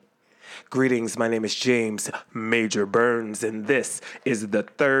Greetings, my name is James Major Burns, and this is the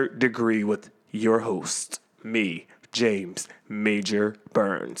Third Degree with your host, me, James Major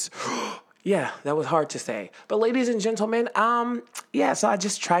Burns. Yeah, that was hard to say. But ladies and gentlemen, so I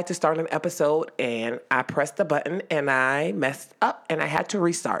just tried to start an episode and I pressed the button and I messed up and I had to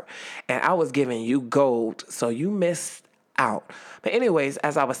restart. And I was giving you gold, so you missed out. But anyways,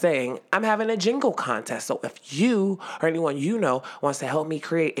 as I was saying, I'm having a jingle contest. So if you or anyone you know wants to help me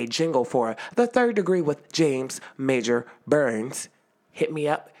create a jingle for the Third Degree with James Major Burns, hit me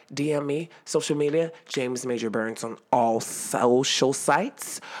up, DM me, social media, James Major Burns on all social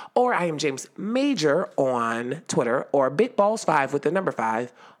sites, or I am James Major on Twitter, or Big Balls 5 with the number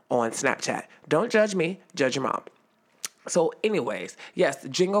 5 on Snapchat. Don't judge me, judge your mom. So anyways, yes,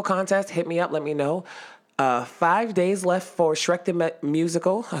 jingle contest, hit me up, let me know. 5 days left for Shrek the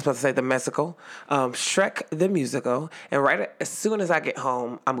Musical. I was about to say the musical. Shrek the Musical. And as soon as I get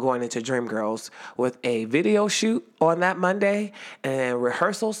home, I'm going into Dreamgirls with a video shoot on that Monday. And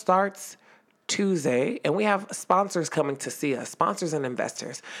rehearsal starts Tuesday. And we have sponsors coming to see us. Sponsors and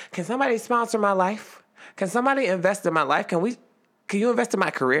investors. Can somebody sponsor my life? Can somebody invest in my life? Can you invest in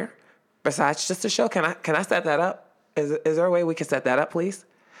my career? Besides just a show, can I set that up? Is there a way we can set that up, please?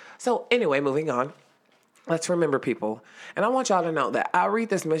 So anyway, moving on. Let's remember, people, and I want y'all to know that I'll read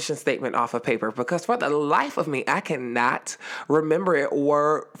this mission statement off of paper because for the life of me, I cannot remember it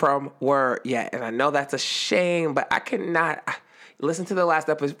word from word yet. And I know that's a shame, but I cannot. Listen to the last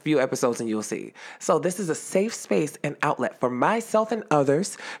few episodes and you'll see. So this is a safe space and outlet for myself and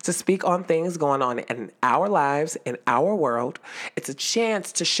others to speak on things going on in our lives, in our world. It's a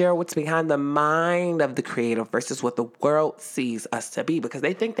chance to share what's behind the mind of the creative versus what the world sees us to be, because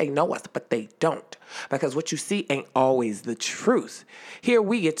they think they know us, but they don't. Because what you see ain't always the truth. Here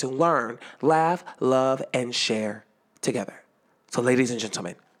we get to learn, laugh, love, and share together. So ladies and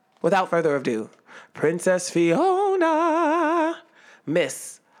gentlemen, without further ado, Princess Fiona,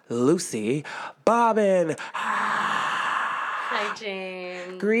 Miss Lucy Bobbin. Hi,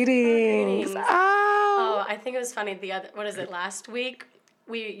 James. Greetings. Oh, I think it was funny. Last week?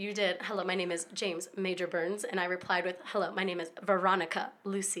 You did, hello, my name is James Major Burns, and I replied with, hello, my name is Veronica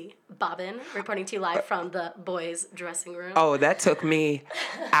Lucy Bobbin, reporting to you live from the boys' dressing room. Oh, that took me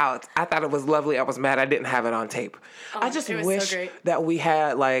out. I thought it was lovely. I was mad I didn't have it on tape. I just wish that we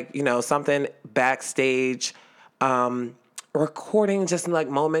had, something backstage, recording just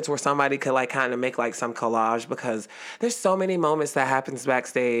moments where somebody could kind of make some collage, because there's so many moments that happens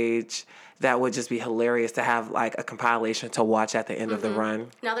backstage that would just be hilarious to have a compilation to watch at the end of the run.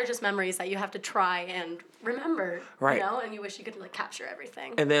 Now they're just memories that you have to try and remember, right? And you wish you could capture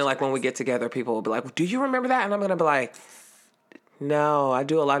everything. And then when we get together, people will be like, do you remember that? And I'm going to be like, no, I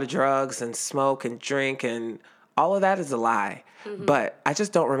do a lot of drugs and smoke and drink, and all of that is a lie. Mm-hmm. But I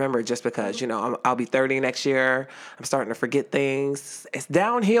just don't remember just because, I'll be 30 next year. I'm starting to forget things. It's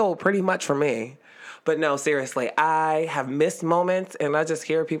downhill pretty much for me. But no, seriously, I have missed moments, and I just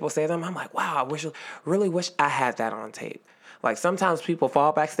hear people say them. I'm like, wow, really wish I had that on tape. Sometimes people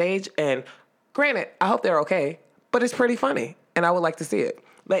fall backstage, and granted, I hope they're okay, but it's pretty funny, and I would like to see it.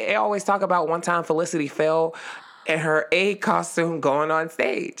 They always talk about one time Felicity fell in her aid costume going on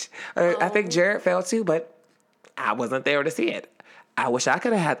stage. I think Jared fell too, but I wasn't there to see it. I wish I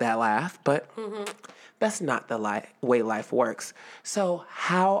could have had that laugh, but that's not the way life works. So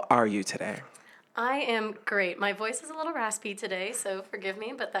how are you today? I am great. My voice is a little raspy today, so forgive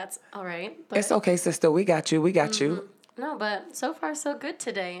me, but that's all right. But it's okay, sister. We got you. You. No, but so far so good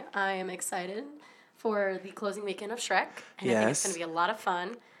today. I am excited for the closing weekend of Shrek, and I think it's going to be a lot of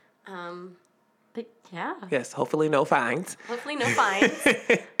fun. But yeah. Yes, hopefully no fines. But,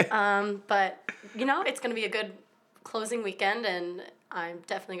 it's going to be a good closing weekend, and I'm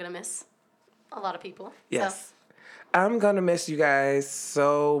definitely going to miss a lot of people. Yes. So. I'm going to miss you guys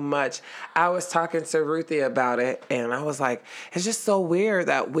so much. I was talking to Ruthie about it, and I was like, it's just so weird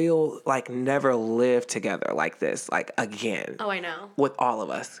that we'll, never live together like this, again. Oh, I know. With all of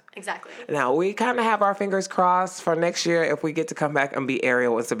us. Exactly. Now, we kind of have our fingers crossed for next year if we get to come back and be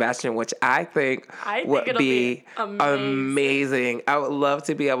Ariel and Sebastian, which I think would be amazing. I would love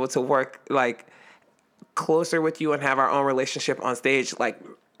to be able to work, closer with you and have our own relationship on stage,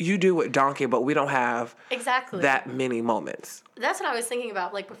 you do with Donkey, but we don't have that many moments. That's what I was thinking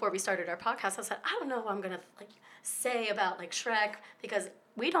about, before we started our podcast. I said, I don't know what I'm going to, say about, Shrek, because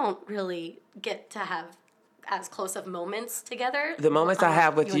we don't really get to have as close of moments together. The moments I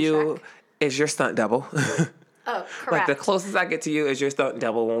have with you is your stunt double. Oh, correct. The closest I get to you is your stunt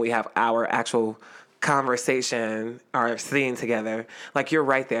double when we have our actual conversation or scene together. You're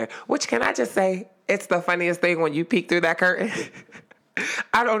right there. Which, can I just say, it's the funniest thing when you peek through that curtain.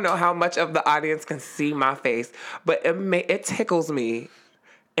 I don't know how much of the audience can see my face, but it tickles me,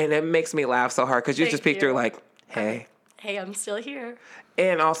 and it makes me laugh so hard because you just Thank peek through you. like, hey. Hey, I'm still here.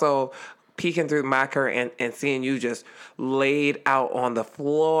 And also peeking through my curtain and seeing you just laid out on the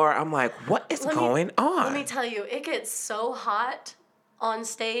floor. I'm like, what is going on? Let me tell you, it gets so hot on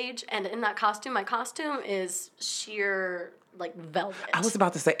stage and in that costume. My costume is sheer like velvet. I was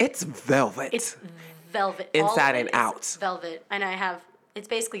about to say, it's velvet. It's velvet. Inside All of and it out. is velvet. And it's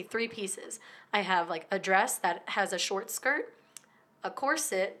basically 3 pieces. I have like a dress that has a short skirt, a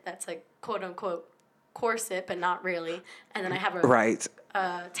corset that's like quote unquote corset, but not really. And then I have a right.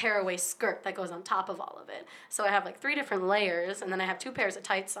 tearaway skirt that goes on top of all of it. So I have like 3 different layers, and then I have 2 pairs of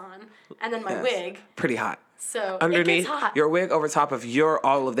tights on, and then my wig. Pretty hot. So Underneath it gets hot. your wig over top of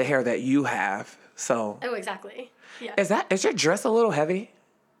all of the hair that you have. So Oh, exactly. Yeah. is your dress a little heavy?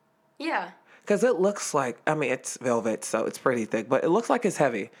 Yeah. Because it looks like, I mean, it's velvet, so it's pretty thick, but it looks like it's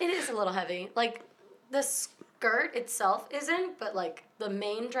heavy. It is a little heavy. Like the skirt itself isn't, but like the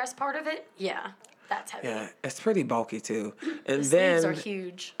main dress part of it, yeah, that's heavy. Yeah, it's pretty bulky too. And The then sleeves are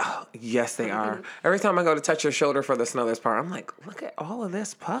huge. Oh, yes, they are. Every time I go to touch your shoulder for the Snuthers part, I'm like, look at all of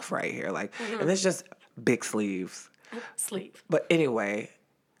this puff right here. Like, and it's just big sleeves. Sleeve. But anyway,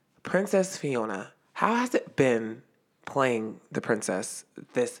 Princess Fiona, how has it been playing the princess?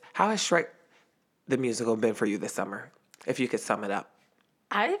 How has Shrek the musical been for you this summer? If you could sum it up.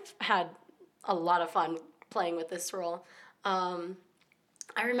 I've had a lot of fun playing with this role.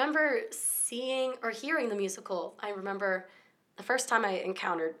 I remember seeing or hearing the musical. I remember the first time I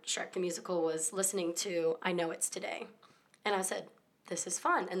encountered Shrek the musical was listening to I Know It's Today. And I said, this is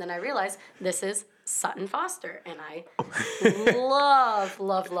fun. And then I realized this is Sutton Foster. And I love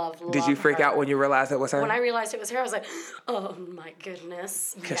Did you freak her. out when you realized it was her? When I realized it was her, I was like, oh my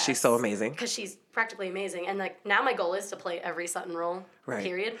goodness. Because she's so amazing. Because she's practically amazing. And like now my goal is to play every Sutton role,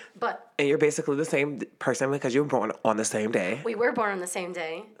 period. But And you're basically the same person because you were born on the same day. we were born on the same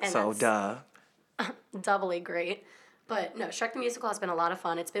day. And So, duh. doubly great. But no, Shrek the Musical has been a lot of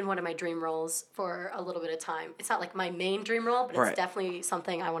fun. It's been one of my dream roles for a little bit of time. It's not like my main dream role, but it's definitely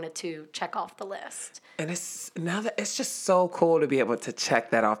something I wanted to check off the list. And it's just so cool to be able to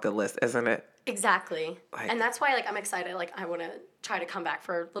check that off the list, isn't it? Exactly. And that's why I'm excited. Like I want to try to come back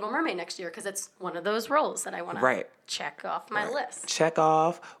for Little Mermaid next year because it's one of those roles that I want to check off my list. Check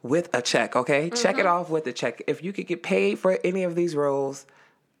off with a check, okay? Check it off with a check. If you could get paid for any of these roles,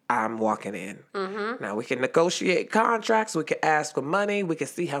 I'm walking in. Now, we can negotiate contracts. We can ask for money. We can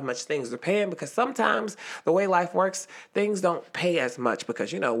see how much things are paying because sometimes the way life works, things don't pay as much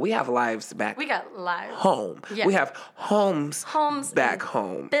because, we have lives back We got lives. home. Yeah. We have homes back and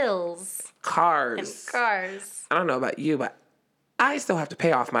home. Bills. Cars. And cars. I don't know about you, but I still have to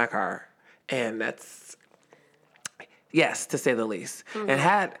pay off my car. And that's, yes, to say the least. And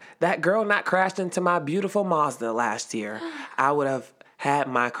had that girl not crashed into my beautiful Mazda last year, I would have had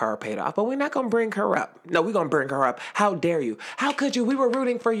my car paid off. But we're not going to bring her up. No, we're going to bring her up. How dare you? How could you? We were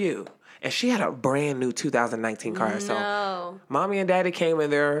rooting for you. And she had a brand new 2019 car. So mommy and daddy came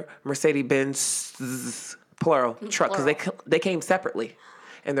in their Mercedes-Benz, plural, truck, because they came separately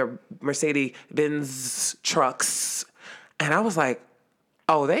in their Mercedes-Benz trucks. And I was like,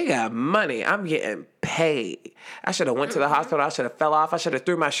 oh, they got money. I'm getting paid. I should have went to the hospital. I should have fell off. I should have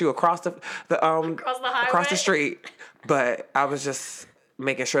threw my shoe across the street. But I was just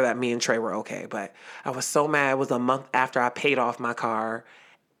making sure that me and Trey were okay. But I was so mad. It was a month after I paid off my car.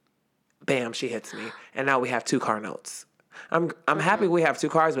 Bam, she hits me. And now we have 2 car notes. I'm happy we have 2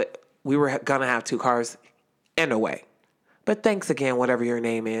 cars, but we were going to have 2 cars in a way. But thanks again, whatever your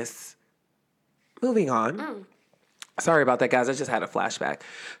name is. Moving on. Sorry about that, guys. I just had a flashback.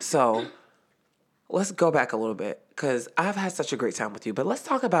 So let's go back a little bit because I've had such a great time with you. But let's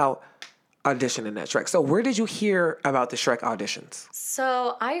talk about auditioning at Shrek. So where did you hear about the Shrek auditions?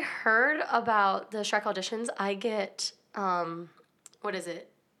 So I heard about the Shrek auditions. I get, email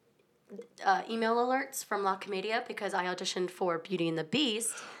alerts from La Comedia because I auditioned for Beauty and the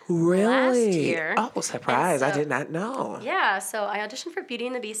Beast last year. Oh, surprise. I did not know. Yeah, so I auditioned for Beauty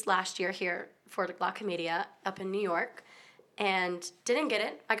and the Beast last year here for La Comedia up in New York and didn't get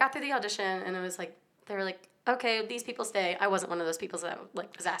it. I got through the audition and it was like, they were like, okay, these people stay. I wasn't one of those people that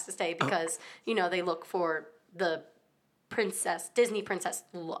was asked to stay because, they look for the Disney princess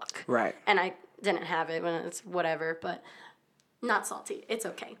look. Right. And I didn't have it when it's whatever, but not salty. It's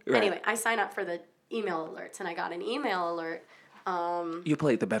okay. Right. Anyway, I signed up for the email alerts and I got an email alert. You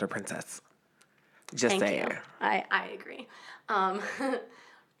played the better princess. Just saying. Thank you. I agree.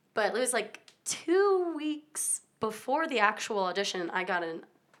 But it was like 2 weeks before the actual audition, I got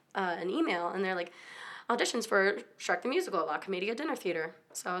an email and they're like, auditions for Shrek the Musical at La Comedia Dinner Theater.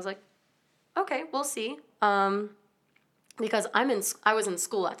 So I was like, okay, we'll see. Because I was in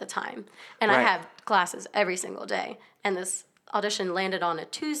school at the time, and I Right. had classes every single day. And this audition landed on a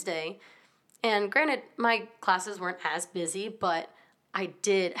Tuesday. And granted, my classes weren't as busy, but I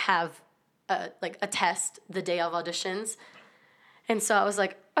did have a test the day of auditions. And so I was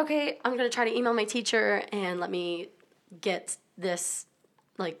like, okay, I'm going to try to email my teacher and let me get this,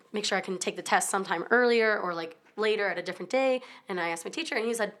 like, make sure I can take the test sometime earlier or, like, later at a different day. And I asked my teacher, and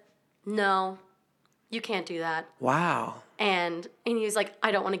he said, no, you can't do that. Wow. And he was like,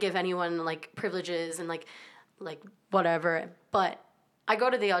 I don't want to give anyone, like, privileges and, like whatever. But I go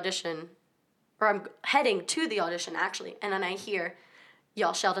to the audition, or I'm heading to the audition, actually, and then I hear,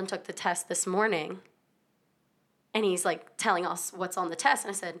 y'all, Sheldon took the test this morning. And he's, like, telling us what's on the test.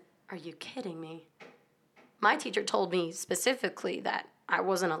 And I said, are you kidding me? My teacher told me specifically that I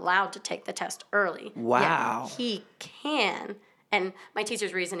wasn't allowed to take the test early. Wow. Yet he can. And my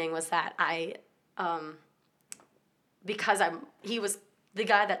teacher's reasoning was that he was, the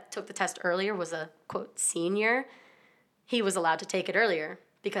guy that took the test earlier was a, quote, senior. He was allowed to take it earlier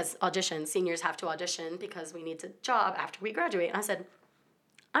because seniors have to audition because we need a job after we graduate. And I said,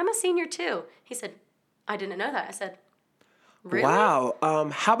 I'm a senior too. He said, I didn't know that. I said, really? Wow.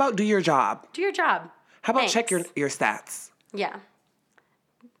 How about do your job? Do your job. How about check Thanks. your stats? Yeah.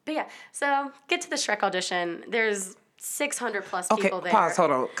 But yeah, so get to the Shrek audition. There's 600 plus Okay, people there. pause.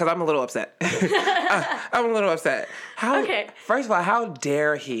 Hold on, because I'm a little upset. I'm a little upset. Okay. First of all, how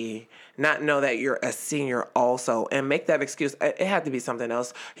dare he not know that you're a senior also and make that excuse? It had to be something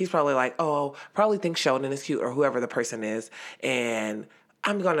else. He's probably like, oh, probably thinks Sheldon is cute or whoever the person is. And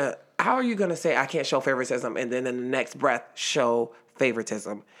how are you going to say I can't show favoritism and then in the next breath show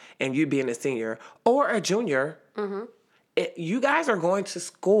favoritism? And you being a senior or a junior, you guys are going to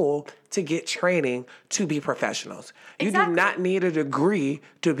school to get training to be professionals. You do Exactly. not need a degree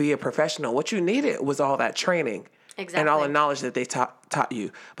to be a professional. What you needed was all that training and all the Exactly. knowledge that they taught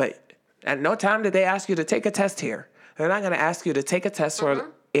you. But at no time did they ask you to take a test here. They're not going to ask you to take a test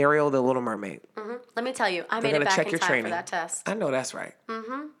for Ariel, the Little Mermaid. Let me tell you, I They're made going it to back check in your time training. for that test. I know that's right.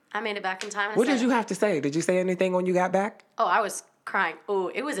 I made it back in time. What did you have to say? Did you say anything when you got back? Oh, I was crying. Oh,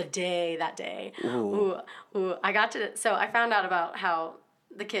 it was a day that day. Ooh. So I found out about how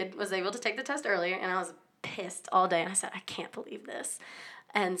the kid was able to take the test earlier, and I was pissed all day. And I said, I can't believe this.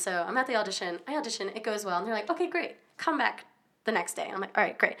 And so I'm at the audition. I audition. It goes well. And they're like, okay, great. Come back the next day. And I'm like, all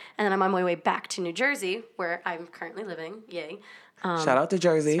right, great. And then I'm on my way back to New Jersey, where I'm currently living. Yay. Shout out to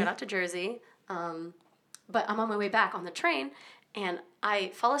Jersey. Shout out to Jersey. But I'm on my way back on the train, and I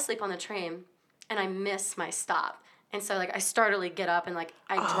fall asleep on the train, and I miss my stop. And so, like, I startlingly get up, and, like,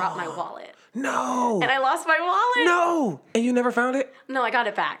 I drop my wallet. No. And I lost my wallet. No. And you never found it? No, I got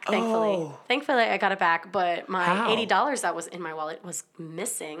it back, thankfully. Oh. Thankfully, I got it back, but my How? $80 that was in my wallet was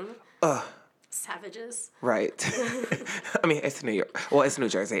missing. Ugh. Savages. Right. I mean, it's New York. Well, it's New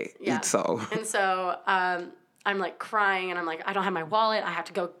Jersey. Yeah. So. And so I'm, like, crying, and I'm like, I don't have my wallet. I have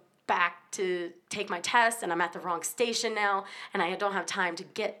to go back to take my test, and I'm at the wrong station now, and I don't have time to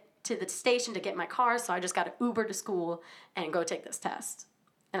get to the station to get my car, so I just got to Uber to school and go take this test.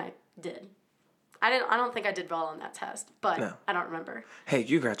 And I did. I don't think I did well on that test, but No. I don't remember. Hey,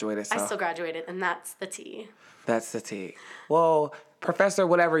 you graduated, so. I still graduated, and that's the tea. That's the tea. Well, Professor,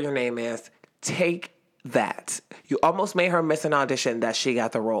 whatever your name is, take that. You almost made her miss an audition that she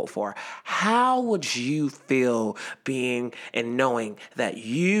got the role for. How would you feel being and knowing that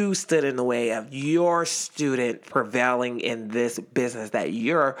you stood in the way of your student prevailing in this business that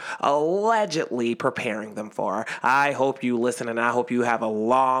you're allegedly preparing them for? I hope you listen, and I hope you have a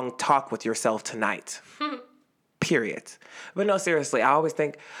long talk with yourself tonight. Period. But no, seriously, I always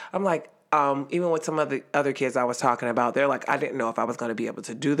think, I'm like, even with some of the other kids I was talking about, they're like, I didn't know if I was going to be able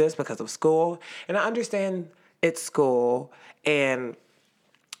to do this because of school. And I understand it's school, and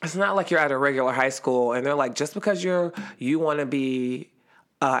it's not like you're at a regular high school. And they're like, just because you want to be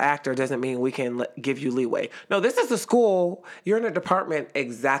an actor doesn't mean we can give you leeway. No, this is a school. You're in a department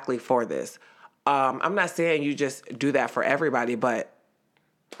exactly for this. I'm not saying you just do that for everybody, but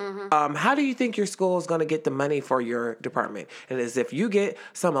how do you think your school is going to get the money for your department? And as if you get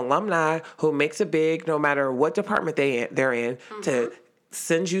some alumni who makes it big, no matter what department they're in, to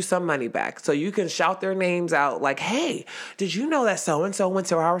send you some money back, so you can shout their names out like, "Hey, did you know that so and so went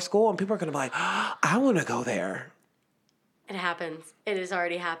to our school?" And people are going to be like, oh, "I want to go there." It happens. It has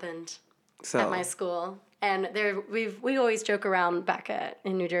already happened So at my school. And we always joke around back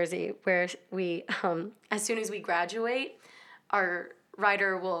in New Jersey where we as soon as we graduate, our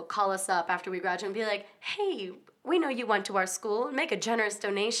writer will call us up after we graduate and be like, hey, we know you went to our school, and make a generous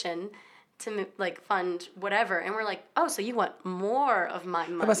donation to like fund whatever. And we're like, oh, so you want more of my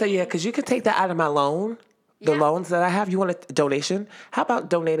money? I'm gonna say, yeah, because you could take that out of my loan. The Yeah. loans that I have, you want a donation? How about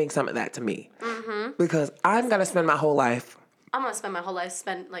donating some of that to me? Mm-hmm. Because I'm gonna spend my whole life. I'm gonna spend my whole life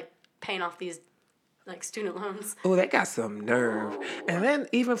like paying off these like student loans. Oh, they got some nerve. And then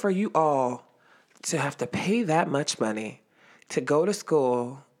even for you all to have to pay that much money to go to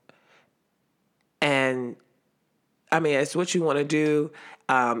school, and I mean, it's what you want to do.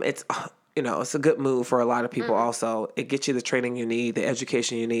 It's it's a good move for a lot of people. Also, it gets you the training you need, the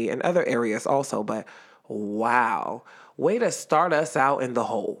education you need, in other areas also. But wow, way to start us out in the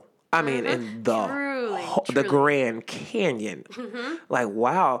hole. I mean, in the Truly. the Grand Canyon. Like,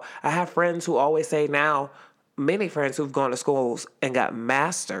 wow. I have friends who always say now, many friends who've gone to schools and got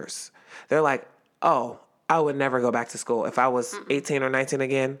masters. They're like, oh, I would never go back to school. If I was 18 or 19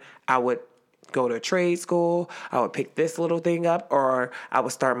 again, I would go to trade school. I would pick this little thing up, or I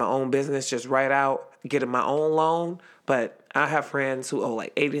would start my own business, just write out, get my own loan. But I have friends who owe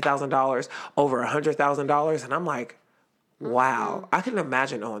like $80,000, over $100,000, and I'm like, wow, I can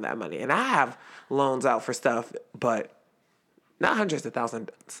imagine owing that money. And I have loans out for stuff, but not hundreds of thousands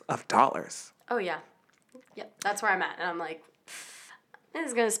of dollars. Oh yeah. Yep. That's where I'm at. And I'm like, this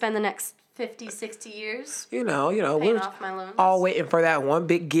is gonna spend the next 50, 60 years Paying paying we're off my loans. all waiting for that one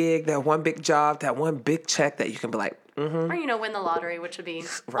big gig, that one big job, that one big check that you can be like, Or win the lottery, which would be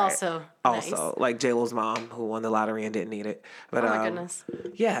right. also nice. Also, like J-Lo's mom who won the lottery and didn't need it. But, Oh my goodness.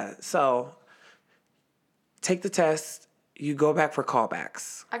 Yeah, so take the test. You go back for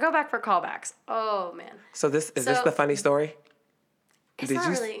callbacks. I go back for callbacks. Oh man. So this is this So- the funny story? It's Did not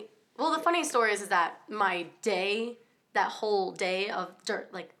you- really. Well, the funny story is that my day, that whole day of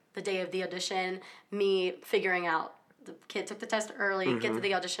like the day of the audition, me figuring out the kid took the test early, get to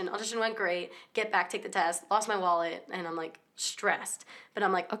the audition went great, get back, take the test, lost my wallet, and I'm like stressed. But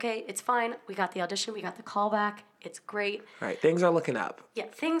I'm like, okay, it's fine. We got the audition, we got the callback. It's great. Right, things are looking up. Yeah,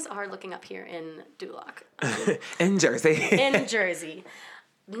 things are looking up here in Duloc. In Jersey. In Jersey.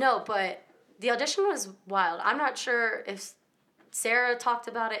 No, but the audition was wild. I'm not sure if Sarah talked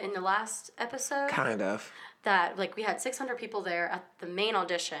about it in the last episode. Kind of. That like we had 600 people there at the main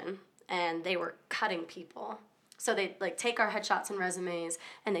audition, and they were cutting people. So they like take our headshots and resumes,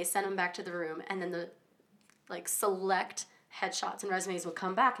 and they send them back to the room, and then the like select headshots and resumes would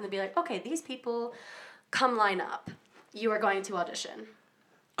come back, and they'd be like, okay, these people come line up. You are going to audition.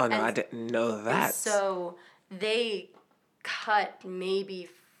 Oh no, And- I didn't know that. So they cut maybe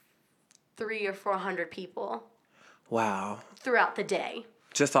 300 or 400 people Wow. throughout the day,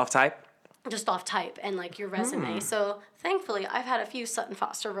 Just off type? just off type and like your resume. So thankfully, I've had a few Sutton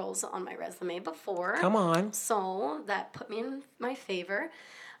Foster roles on my resume before. Come on. So that put me in my favor.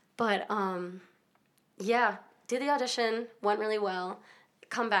 But yeah, did the audition, went really well.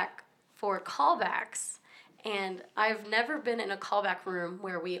 Come back for callbacks. And I've never been in a callback room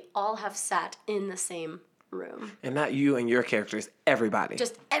where we all have sat in the same room. And not you and your characters, everybody.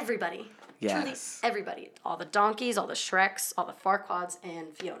 Just everybody. Truly Yes. everybody. All the donkeys, all the Shreks, all the Farquads, and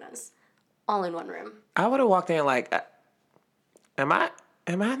Fionas. All in one room. I would have walked in like, am I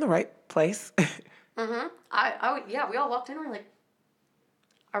in the right place? Yeah, we all walked in and we're like,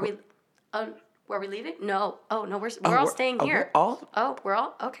 are we leaving? No. Oh, no, we're all staying here. We're all? We're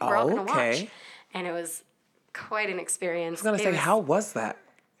all going to watch. Okay. And it was quite an experience. I was going to say, how was that?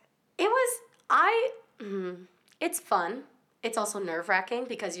 It was, it's fun. It's also nerve-wracking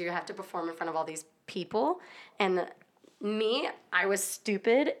because you have to perform in front of all these people. And me, I was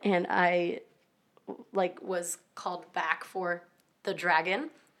stupid and I was called back for the dragon.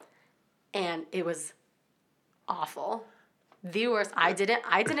 And it was awful. The worst. I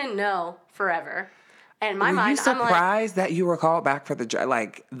didn't know forever. And in my Were mind, you I'm like, surprised that you were called back for the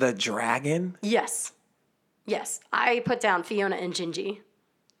dragon? yes. Yes. I put down Fiona and Gingy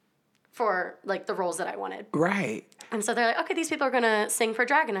for the roles that I wanted. Right. And so they're like, okay, these people are going to sing for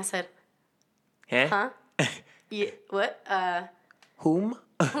dragon. I said, Huh? yeah, what? Whom?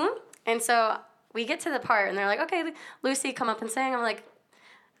 And so we get to the part and they're like, okay, Lucy, come up and sing. I'm like,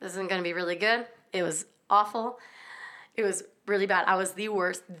 this isn't going to be really good. It was awful. It was really bad. I was the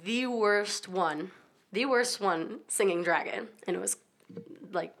worst one singing dragon. And it was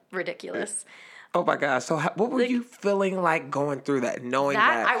ridiculous. Oh my gosh. So what were you feeling like going through that, knowing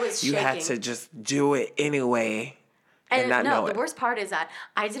that I was you had shaking. to just do it anyway and not know the it? worst part is that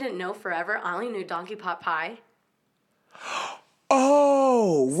I didn't know forever. I only knew Donkey Pot Pie.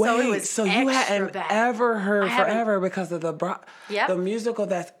 Oh, wait. was So you extra hadn't bad. ever heard I haven't- Forever because of Yep. the musical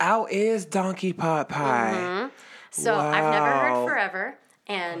that's out is Donkey Pot Pie. So I've never Wow. heard Forever.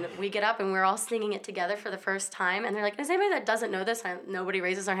 And we get up and we're all singing it together for the first time. And they're like, is anybody that doesn't know this? And nobody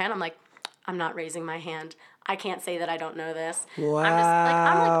raises their hand. I'm like, I'm not raising my hand. I can't say that I don't know this. Wow.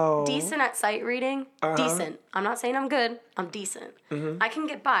 I'm like decent at sight reading. Decent. I'm not saying I'm good. I'm decent. I can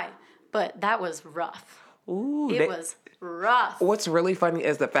get by. But that was rough. Ooh, It was rough. What's really funny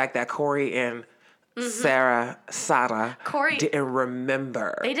is the fact that Corey and Sarah didn't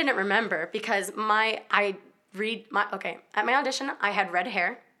remember. They didn't remember because at my audition, I had red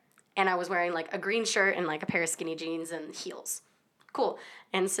hair and I was wearing like a green shirt and like a pair of skinny jeans and heels. Cool.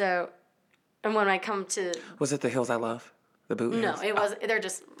 And when I come to... Was it the heels I love? The boot heels? No, it was. They're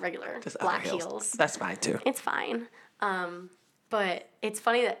just regular black heels. That's fine too. It's fine. But it's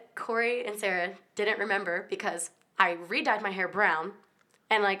funny that Corey and Sarah didn't remember because I re-dyed my hair brown,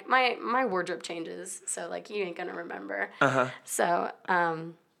 and like my wardrobe changes, so like you ain't gonna remember. So,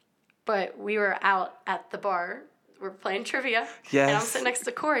 but we were out at the bar. We're playing trivia. Yes. And I'm sitting next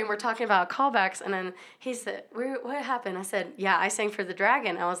to Corey, and we're talking about callbacks. And then he said, "What happened?" I said, "Yeah, I sang for the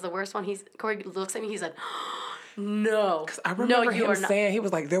Dragon. I was the worst one." Corey looks at me. He said, "No, I remember him saying, he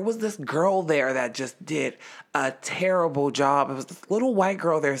was like, there was this girl there that just did a terrible job. It was this little white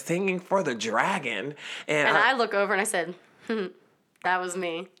girl there singing for the Dragon. And I look over and I said, that was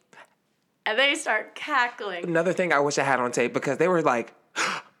me. And they start cackling. Another thing I wish I had on tape, because they were like,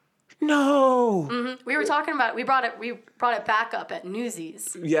 no. Mm-hmm. We were talking about we brought it back up at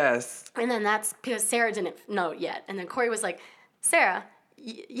Newsies. Yes. And then that's because Sarah didn't know it yet. And then Corey was like, Sarah,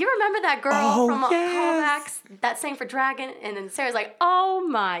 you remember that girl from callbacks that sang for Dragon? And then Sarah's like, oh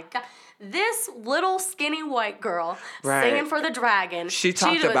my God. This little skinny white girl singing for the Dragon. She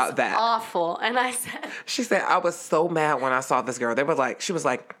talked about that. Awful. And I said... She said, I was so mad when I saw this girl. She was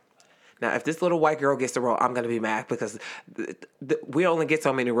like, now if this little white girl gets the role, I'm going to be mad because we only get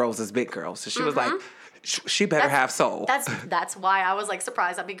so many roles as big girls. So she was like, she better have soul. That's why I was like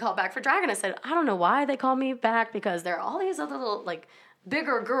surprised I'd be called back for Dragon. I said, I don't know why they called me back because there are all these other little like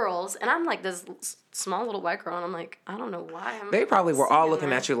bigger girls, and I'm like this small little white girl, and I'm like, I don't know why. They probably were all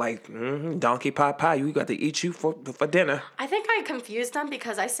looking at you like, donkey pot pie, you got to eat you for dinner. I think I confused them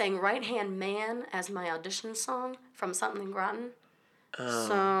because I sang Right Hand Man as my audition song from Something Rotten.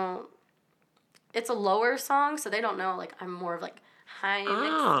 So it's a lower song, so they don't know, like, I'm more of like high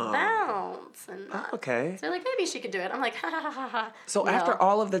mix bounce. And okay. So they're like, maybe she could do it. I'm like, ha ha ha ha. So after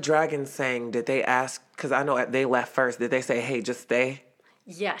all of the Dragons sang, did they ask, because I know they left first, did they say, hey, just stay?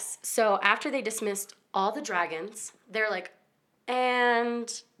 Yes. So after they dismissed all the Dragons, they're like,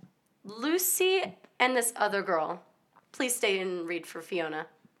 and Lucy and this other girl, please stay and read for Fiona.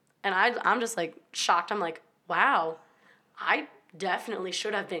 And I'm just like shocked. I'm like, wow, I definitely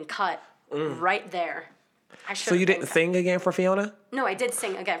should have been cut right there. So you didn't sing again for Fiona? No, I did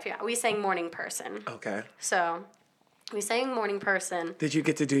sing again for Fiona. We sang Morning Person. Okay. So we sang Morning Person. Did you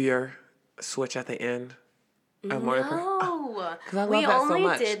get to do your switch at the end? No. Because I love we that so only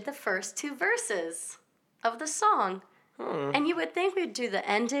much. did the first two verses of the song. And you would think we'd do the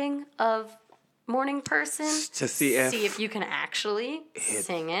ending of Morning Person to see if you can actually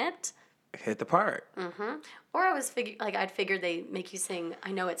sing it. Hit the part. Or I'd figured they make you sing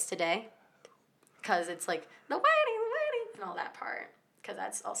I Know It's Today. Because it's like the waiting, and all that part. Because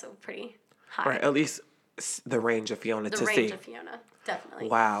that's also pretty high. Right, at least the range of Fiona to see. The range of Fiona, definitely.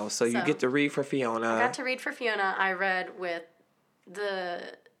 Wow, so you get to read for Fiona. I got to read for Fiona. I read with the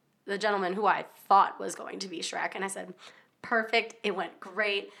gentleman who I thought was going to be Shrek, and I said, perfect, it went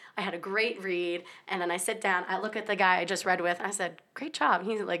great. I had a great read, and then I sit down, I look at the guy I just read with, and I said, great job. And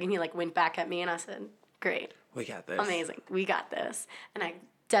he winked back at me, and I said, great. We got this. Amazing. We got this. And I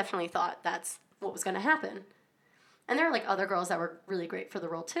definitely thought that's what was going to happen. And there were like other girls that were really great for the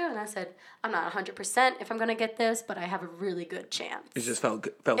role too. And I said, I'm not 100% if I'm going to get this, but I have a really good chance. It just felt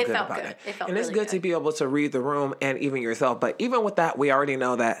good about it. It felt and it's really good to be able to read the room and even yourself. But even with that, we already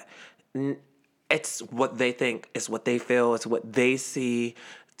know that it's what they think, it's what they feel, it's what they see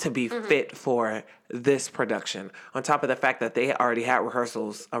to be fit for this production. On top of the fact that they already had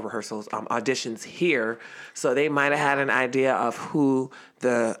auditions here, so they might have had an idea of who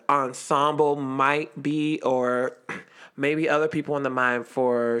the ensemble might be, or maybe other people in the mind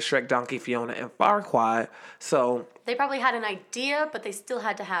for Shrek, Donkey, Fiona, and Farquaad. So they probably had an idea, but they still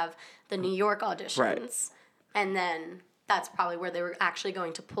had to have the New York auditions. Right. And then that's probably where they were actually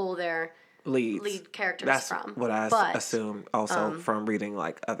going to pull their lead characters from. That's what I assume also from reading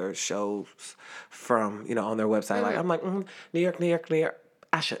like other shows from, on their website. Like, I'm like, New York.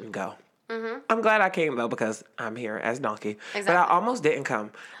 I shouldn't go. I'm glad I came though because I'm here as Donkey. Exactly. But I almost didn't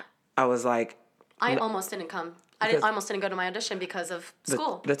come. I was like... I almost didn't come. I almost didn't go to my audition because of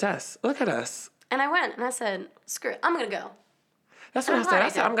school. The test. Look at us. And I went and I said, screw it, I'm going to go. That's what I said. I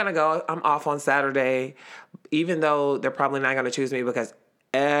said, I'm going to go. I'm off on Saturday, even though they're probably not going to choose me because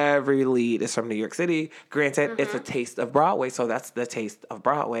every lead is from New York City. Granted, it's a taste of Broadway, so that's the taste of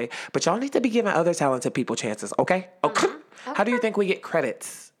Broadway. But y'all need to be giving other talented people chances, okay? Okay. How do you think we get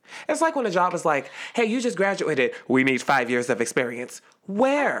credits? It's like when a job is like, hey, you just graduated. We need 5 years of experience.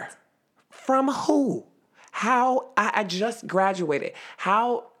 Where? From who? How? I just graduated.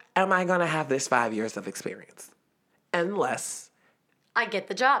 How am I going to have this 5 years of experience? Unless, I get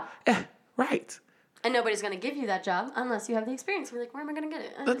the job. right. And nobody's going to give you that job unless you have the experience. You're like, where am I going to get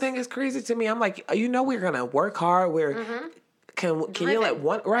it? The thing is crazy to me. I'm like, we're going to work hard. Can you let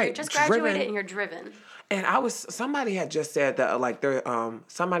one, right? You just graduated and you're driven. And somebody had just said that, like,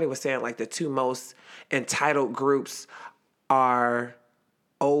 somebody was saying, like, the two most entitled groups are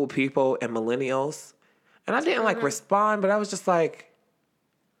old people and millennials. And I didn't, like, respond, but I was just like,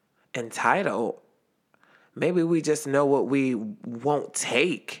 entitled? Maybe we just know what we won't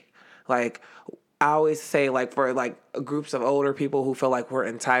take. Like, I always say, like, for, like, groups of older people who feel like we're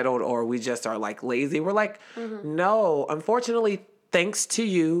entitled or we just are, like, lazy, we're like, no, unfortunately, thanks to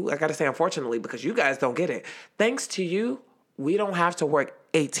you, I gotta say unfortunately because you guys don't get it. Thanks to you, we don't have to work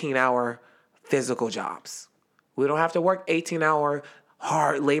 18-hour physical jobs. We don't have to work 18-hour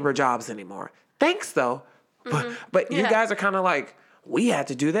hard labor jobs anymore. Thanks, though. But you guys are kind of like, we had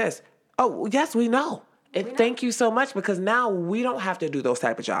to do this. Oh, yes, we know. And thank you so much because now we don't have to do those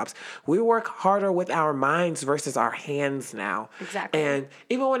type of jobs. We work harder with our minds versus our hands now. Exactly. And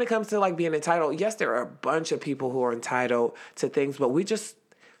even when it comes to like being entitled, yes, there are a bunch of people who are entitled to things, but we just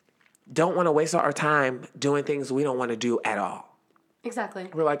don't want to waste our time doing things we don't want to do at all. Exactly.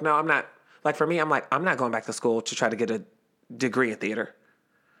 We're like, no, I'm not. Like for me, I'm like, I'm not going back to school to try to get a degree in theater.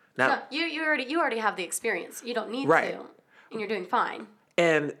 Now, No, you already have the experience. You don't need Right. to, and you're doing fine.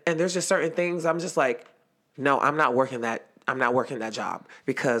 And there's just certain things I'm just like, no, I'm not working that job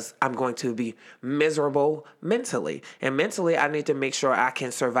because I'm going to be miserable mentally. And mentally, I need to make sure I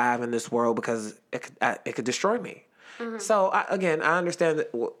can survive in this world because it could destroy me. So, I understand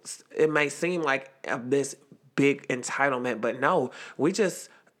that it might seem like this big entitlement, but no, we just,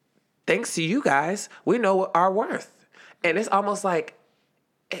 thanks to you guys, we know our worth. And it's almost like,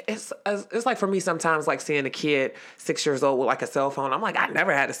 it's like for me sometimes like seeing a kid 6 years old with like a cell phone. I'm like, I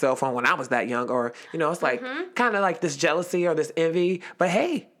never had a cell phone when I was that young. Or, it's like kind of like this jealousy or this envy. But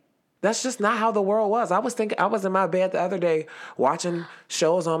hey, that's just not how the world was. I was in my bed the other day watching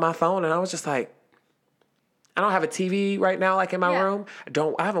shows on my phone and I was just like, I don't have a TV right now, like in my room.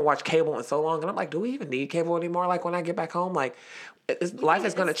 I haven't watched cable in so long. And I'm like, do we even need cable anymore? Like when I get back home, like life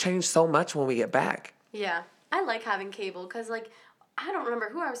is going to change so much when we get back. Yeah. I like having cable because like, I don't remember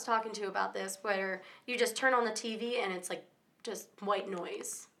who I was talking to about this, where you just turn on the TV and it's like just white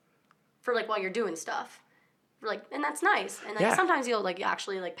noise for like while you're doing stuff. Like, and that's nice. And like sometimes you'll like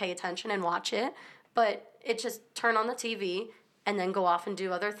actually like pay attention and watch it, but it just turn on the TV and then go off and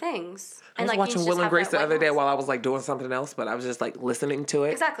do other things. I was watching Will and Grace the other day while I was like doing something else, but I was just like listening to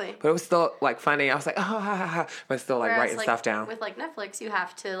it. Exactly. But it was still like funny. I was like, oh, ha, ha, ha. But still like writing stuff down. With like Netflix, you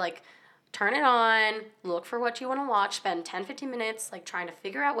have to like turn it on, look for what you want to watch, spend 10, 15 minutes like trying to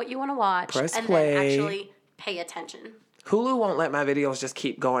figure out what you want to watch, Press and play. then actually pay attention. Hulu won't let my videos just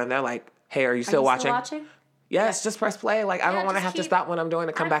keep going. They're like, hey, are you still watching? Yes, just press play. Like, I don't want to have to stop what I'm doing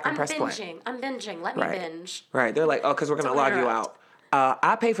to come back and press play. I'm binging. Let me binge. Right. They're like, oh, because we're going to log you out.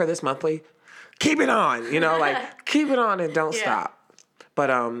 I pay for this monthly. Keep it on. Like, keep it on and don't stop. But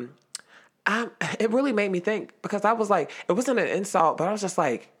it really made me think because I was like, it wasn't an insult, but I was just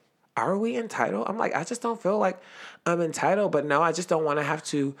like, are we entitled? I'm like, I just don't feel like I'm entitled, but no, I just don't want to have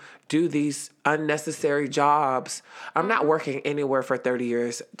to do these unnecessary jobs. I'm not working anywhere for 30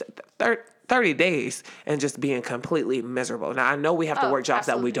 years, 30 days and just being completely miserable. Now, I know we have to work jobs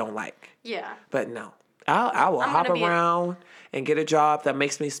that we don't like. Yeah. But no, I will hop around and get a job that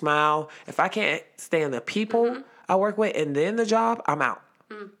makes me smile. If I can't stand the people I work with and then the job, I'm out.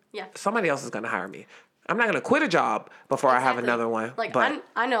 Yeah. Somebody else is going to hire me. I'm not going to quit a job before I have another one. Like, but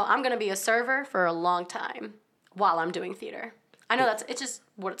I know I'm going to be a server for a long time while I'm doing theater. I know it's just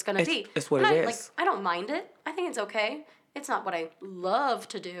what it's going to be. It's what it is. Like, I don't mind it. I think it's okay. It's not what I love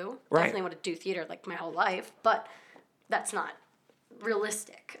to do. Right. Definitely want to do theater like my whole life, but that's not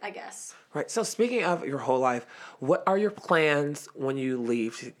realistic, I guess. Right. So speaking of your whole life, what are your plans when you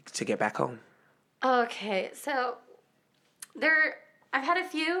leave to get back home? Okay, so I've had a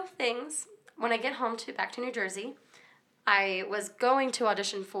few things. When I get home back to New Jersey, I was going to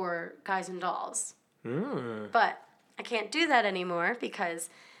audition for Guys and Dolls. But I can't do that anymore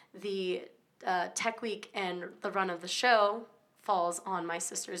because the tech week and the run of the show falls on my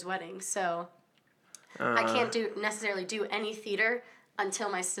sister's wedding. So I can't necessarily do any theater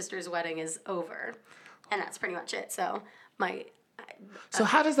until my sister's wedding is over. And that's pretty much it. So So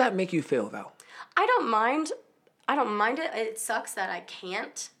how does that make you feel, though? I don't mind. I don't mind it. It sucks that I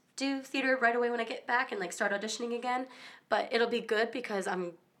can't do theater right away when I get back and like start auditioning again. But it'll be good because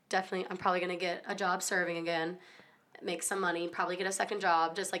I'm probably gonna get a job serving again, make some money, probably get a second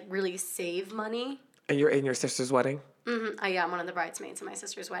job, just like really save money. And you're in your sister's wedding? Mm-hmm. Yeah, I'm one of the bridesmaids in my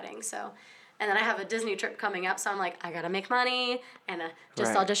sister's wedding. So, and then I have a Disney trip coming up. So I'm like, I gotta make money, and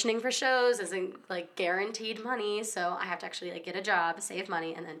just Right. auditioning for shows isn't like guaranteed money. So I have to actually like get a job, save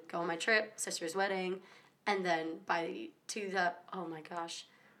money, and then go on my trip, sister's wedding, and then oh my gosh,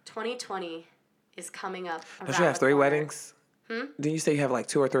 2020 is coming up. Don't you have 3 weddings? Didn't you say you have like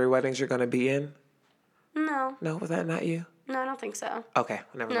 2 or 3 weddings you're gonna be in? No, No, was that not you? no, I don't think so. Okay,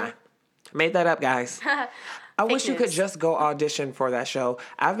 never mind. Made that up, guys. I wish you could news. just go audition for that show.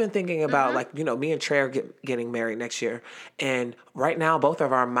 I've been thinking about like, me and Trey are getting married next year. And right now, both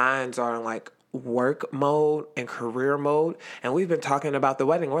of our minds are in like work mode and career mode. And we've been talking about the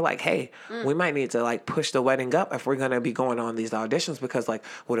wedding. We're like, hey, we might need to like push the wedding up if we're going to be going on these auditions, because like,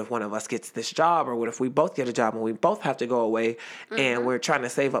 what if one of us gets this job, or what if we both get a job and we both have to go away and we're trying to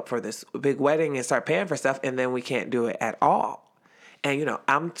save up for this big wedding and start paying for stuff, and then we can't do it at all. And,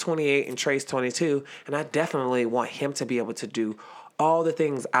 I'm 28 and Trey's 22, and I definitely want him to be able to do all the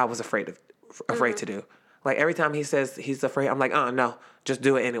things I was afraid to do. Like, every time he says he's afraid, I'm like, no, just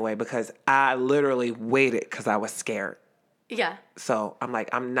do it anyway, because I literally waited because I was scared. Yeah. So I'm like,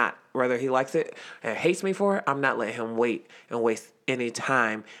 I'm not, whether he likes it and hates me for it, I'm not letting him wait and waste any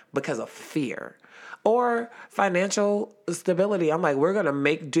time because of fear. Or financial stability. I'm like, we're going to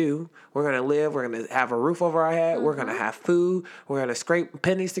make do. We're going to live. We're going to have a roof over our head. We're going to have food. We're going to scrape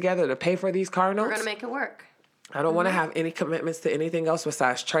pennies together to pay for these car notes. We're going to make it work. I don't want to have any commitments to anything else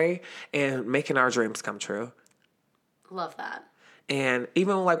besides Trey and making our dreams come true. Love that. And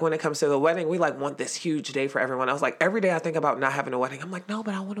even like when it comes to the wedding, we like want this huge day for everyone else. Like every day I think about not having a wedding. I'm like, no,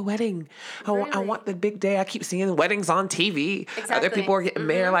 but I want a wedding. I want the big day. I keep seeing weddings on TV. Exactly. Other people are getting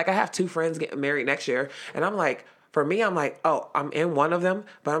married. Like I have 2 friends getting married next year. And I'm like, for me, I'm like, oh, I'm in one of them.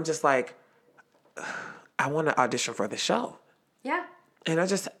 But I'm just like, I want to audition for the show. Yeah. And I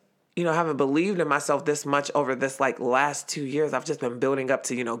just, haven't believed in myself this much over this like last 2 years. I've just been building up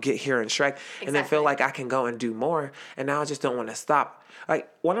to, get here in Shrek and then feel like I can go and do more. And now I just don't want to stop. Like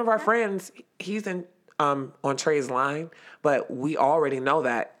one of our friends, he's in on Trey's line, but we already know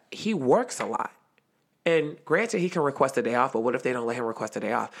that he works a lot. And granted, he can request a day off, but what if they don't let him request a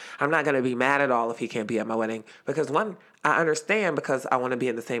day off? I'm not going to be mad at all if he can't be at my wedding, because one, I understand, because I want to be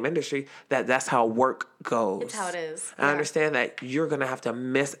in the same industry, that's how work goes. It's how it is. I understand that you're going to have to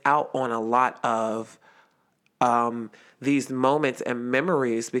miss out on a lot of these moments and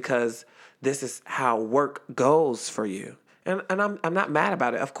memories, because this is how work goes for you. And I'm not mad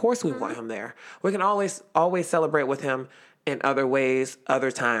about it. Of course we want him there. We can always celebrate with him in other ways, other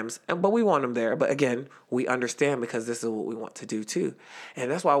times, but we want him there. But again, we understand, because this is what we want to do too.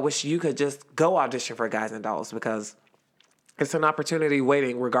 And that's why I wish you could just go audition for Guys and Dolls, because it's an opportunity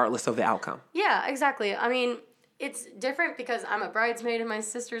waiting regardless of the outcome. Yeah, exactly. I mean, it's different because I'm a bridesmaid in my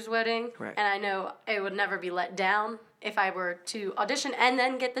sister's wedding, Right. and I know I would never be let down if I were to audition and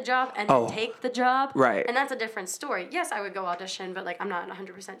then get the job and then take the job. Right. And that's a different story. Yes, I would go audition, but like I'm not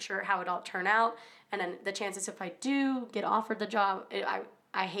 100% sure how it all turn out. And then the chances if I do get offered the job,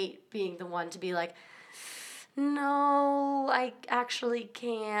 I hate being the one to be like, no, I actually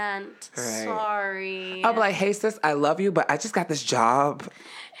can't. Right. Sorry. I'll be like, hey sis, I love you, but I just got this job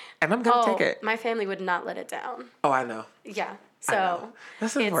and I'm going to take it. My family would not let it down. Oh, I know. Yeah. So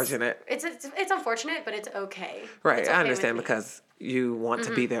That's unfortunate. It's unfortunate, but it's okay. Right. It's okay I understand, with me. because you want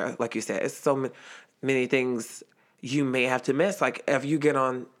to be there. Like you said, it's so many things you may have to miss. Like if you get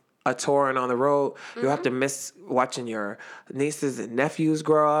on a tour and on the road, you'll have to miss watching your nieces and nephews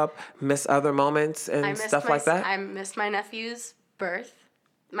grow up, miss other moments and stuff like that. I missed my nephew's birth.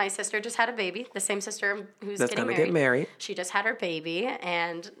 My sister just had a baby. The same sister who's That's getting gonna married. get married. She just had her baby,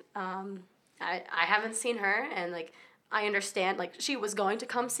 and I haven't seen her. And like I understand, like she was going to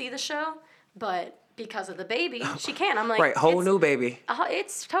come see the show, but because of the baby, she can't. I'm like, Right, whole new baby.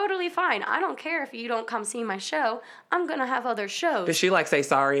 It's totally fine. I don't care if you don't come see my show. I'm gonna have other shows. Did she like say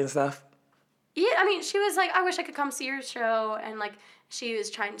sorry and stuff? Yeah, I mean, she was like, I wish I could come see your show, and like she was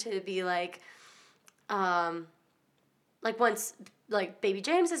trying to be like once like baby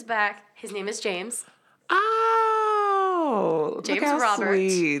James is back, his name is James. Oh, James look how Robert.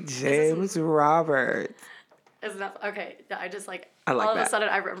 Sweet. James Robert. Isn't that okay? I just like I like all that. of a sudden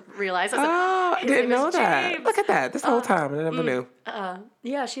I realized. I was Oh, like, I his didn't name know is that. James. Look at that. This whole time, I never knew.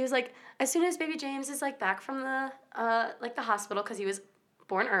 Yeah, she was like, as soon as baby James is like back from the the hospital because he was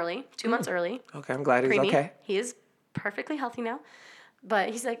born early, 2 months early. Okay, I'm glad he's Preemie. okay. He is perfectly healthy now. But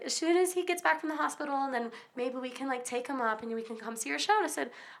he's like, as soon as he gets back from the hospital, and then maybe we can like take him up and we can come see your show. And I said,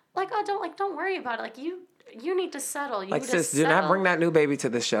 like, oh, don't worry about it. Like you need to settle. You Like, need sis, to do settle. not bring that new baby to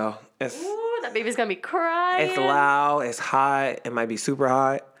the show. Ooh, that baby's gonna be crying. It's loud. It's hot. It might be super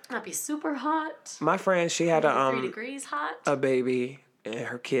hot. Might be super hot. My friend, she had 3 degrees hot. a baby, and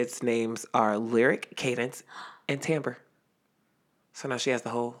her kids' names are Lyric, Cadence, and Timbre. So now she has the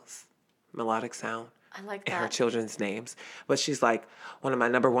whole melodic sound. I like in that. her children's names. But she's like one of my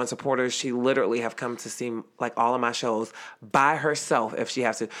number one supporters. She literally have come to see like all of my shows by herself if she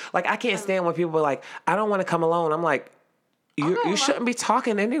has to. Like, I can't stand when people are like, I don't want to come alone. I'm like, you shouldn't be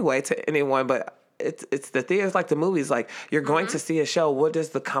talking anyway to anyone, but it's the theater. It's like the movies. Like, you're going to see a show. What does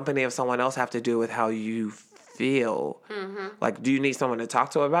the company of someone else have to do with how you feel? Like, do you need someone to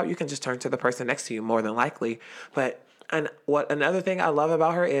talk to about? You can just turn to the person next to you more than likely. But and what another thing I love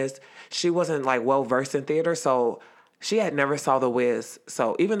about her is she wasn't like well versed in theater, so she had never saw The Wiz.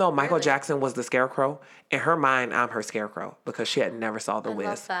 So even though Michael Jackson was the Scarecrow, in her mind I'm her Scarecrow because she had never saw The Wiz.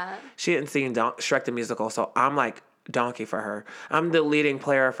 Love that. She hadn't seen Shrek the Musical, so I'm like Donkey for her. I'm the leading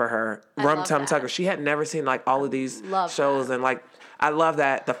player for her. Rum love Tum that. Tugger. She had never seen like all of these Love shows that. and like I love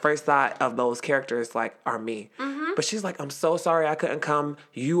that the first thought of those characters like are me. But she's like, I'm so sorry I couldn't come.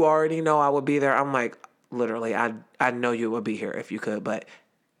 You already know I would be there. I'm like, literally, I know you would be here if you could, but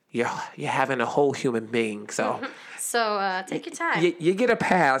you're having a whole human being, so So take your time. you get a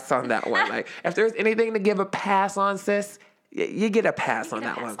pass on that one. Like, if there's anything to give a pass on, sis, you get a pass on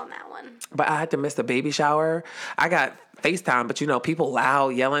Get a that pass one. on that one. But I had to miss the baby shower. I got FaceTime, but people loud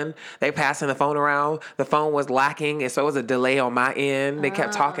yelling. They passing the phone around. The phone was lacking, and so it was a delay on my end. They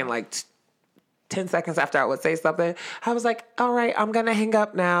kept talking like 10 seconds after I would say something. I was like, all right, I'm going to hang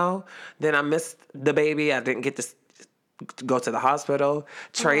up now. Then I missed the baby. I didn't get to go to the hospital.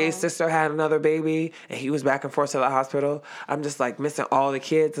 Trey's sister had another baby, and he was back and forth to the hospital. I'm just like missing all the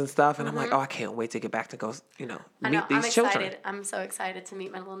kids and stuff. And I'm like, oh, I can't wait to get back to go, I know. meet these I'm children. excited. I'm so excited to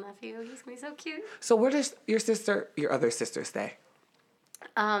meet my little nephew. He's going to be so cute. So where does your other sister stay?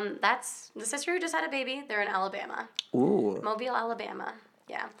 That's the sister who just had a baby. They're in Alabama. Ooh. Mobile, Alabama.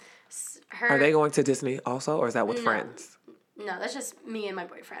 Yeah. Are they going to Disney also, or is that with friends? No, that's just me and my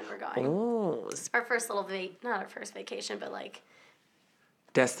boyfriend. We're going. Oh, Our first little not our first vacation, but like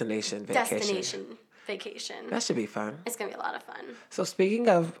destination vacation. destination vacation. That should be fun. It's gonna be a lot of fun. So speaking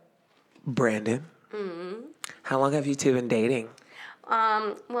of Brandon, how long have you two been dating?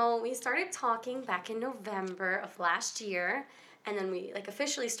 Well, we started talking back in November of last year, and then we like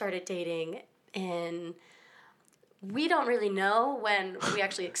officially started dating in. We don't really know when we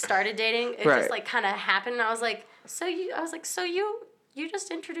actually started dating. It Right. just like kind of happened. And I was like, so you just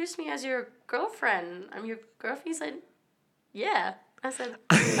introduced me as your girlfriend. I'm your girlfriend. He said, yeah. I said,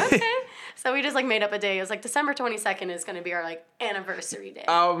 okay. So we just like made up a day. It was like December 22nd is going to be our like anniversary day.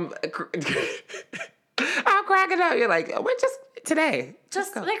 I'm cracking up. You're like, we're just today.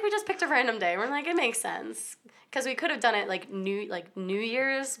 just go. like we just picked a random day. We're like, it makes sense. Because we could have done it like New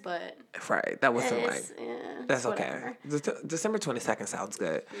Year's, but Right. That wasn't like. it's, That's whatever. okay. December 22nd sounds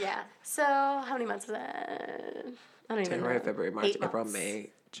good. Yeah. So how many months is that? I don't even January, know. February, March, 8 April, months. May,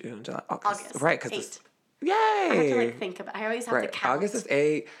 June, July, August. August. Right, because 8. it's. I have to Yay! like think about. I always have to Right. count. August is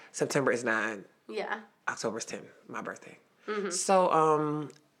 8, September is 9, Yeah. October's 10, my birthday. So,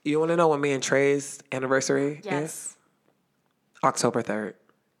 you want to know when me and Trey's anniversary is? Yes. October 3rd,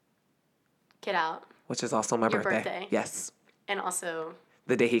 Get out. which is also my Your birthday. birthday. Yes. And also,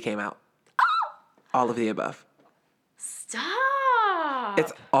 The day he came out. All of the above. stop.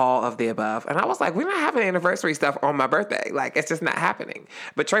 It's all of the above. And I was like, we're not having anniversary stuff on my birthday. Like, it's just not happening.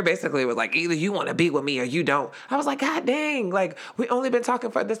 But Trey basically was like, either you want to be with me or you don't. I was like, God dang. Like, we only been talking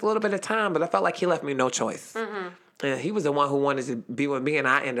for this little bit of time, but I felt like he left me no choice. And he was the one who wanted to be with me, and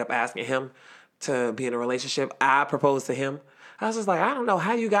I ended up asking him to be in a relationship. I proposed to him. I was just like, I don't know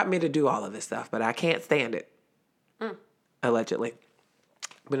how you got me to do all of this stuff, but I can't stand it. Allegedly.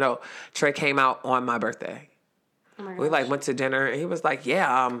 But no, Trey came out on my birthday. Oh my We gosh. went to dinner, and he was like,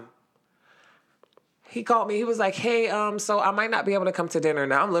 yeah, he called me. He was like, hey, so I might not be able to come to dinner.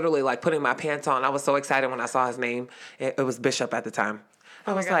 Now I'm literally like putting my pants on. I was so excited when I saw his name. It was Bishop at the time.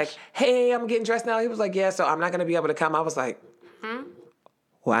 I was like, gosh. hey, I'm getting dressed now. He was like, yeah, so I'm not going to be able to come. I was like,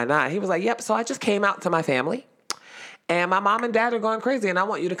 why not? He was like, yep, so I just came out to my family, and my mom and dad are going crazy, and I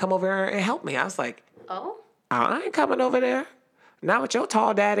want you to come over here and help me. I was like, Oh? I ain't coming over there. Not with your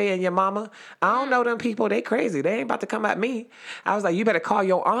tall daddy and your mama. I don't know them people. They crazy. They ain't about to come at me. I was like, you better call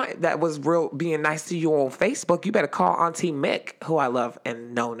your aunt that was real being nice to you on Facebook. You better call Auntie Mick, who I love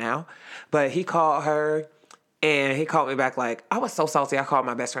and know now. But he called her, And he called me back like, I was so salty. I called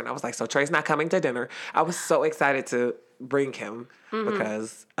my best friend. I was like, so Trey's not coming to dinner. I was so excited to bring him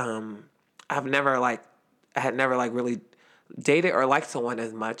because I had never like really dated or liked someone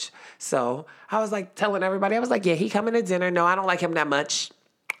as much. So I was like telling everybody, I was like, yeah, he coming to dinner. No, I don't like him that much,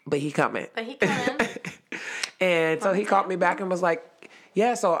 but he coming. But he coming. And so he called me back and was like,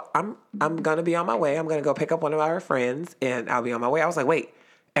 yeah, so I'm gonna be on my way. I'm gonna go pick up one of our friends and I'll be on my way. I was like, wait,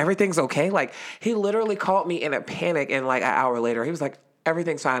 everything's okay? Like, he literally called me in a panic, and like an hour later, he was like,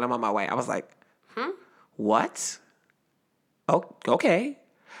 everything's fine, I'm on my way. I was like, what? Oh, okay.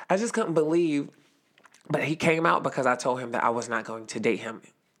 I just couldn't believe, but he came out because I told him that I was not going to date him.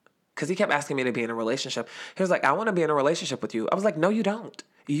 Because he kept asking me to be in a relationship. He was like, I want to be in a relationship with you. I was like, no, you don't.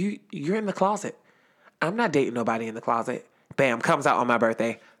 You're in the closet. I'm not dating nobody in the closet. Bam, comes out on my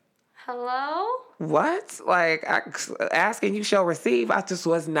birthday. Hello? What? Like, asking you shall receive. I just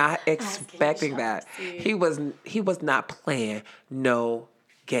was not expecting that. He was not playing no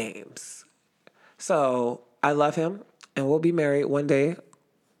games. So I love him, and we'll be married one day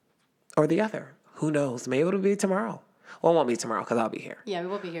or the other. Who knows? Maybe it'll be tomorrow. Well, it won't be tomorrow because I'll be here. Yeah, we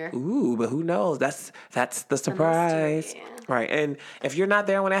will be here. Ooh, but who knows? That's the surprise. mystery. Right. And if you're not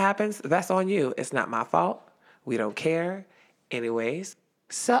there when it happens, that's on you. It's not my fault. We don't care. Anyways.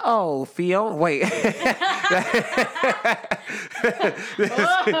 So, Fiona, wait.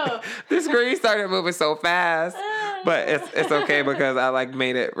 This screen started moving so fast. But it's okay because I like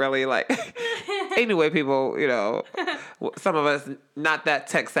made it really like anyway, people, you know, some of us not that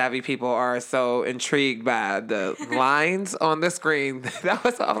tech savvy people are so intrigued by the lines on the screen. I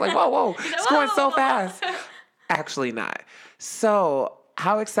was like, whoa, it's going so fast. Actually not. So,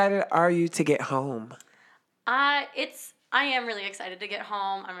 how excited are you to get home? I am really excited to get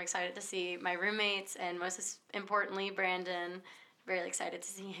home. I'm excited to see my roommates and most importantly, Brandon. Very excited to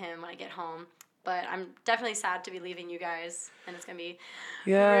see him when I get home. But I'm definitely sad to be leaving you guys, and it's gonna be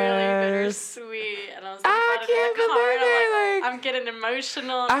really bittersweet. And I was can't believe it. I'm getting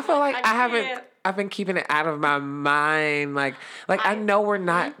emotional. I feel like I've been keeping it out of my mind. Like I know we're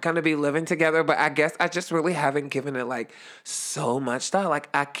not gonna be living together, but I guess I just really haven't given it like so much thought. Like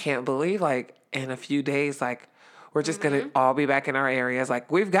I can't believe like in a few days, like we're just gonna all be back in our areas.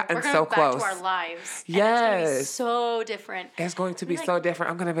 Like we've gotten so close. We're going back to our lives. Yes, and it's gonna be so different. It's going to be so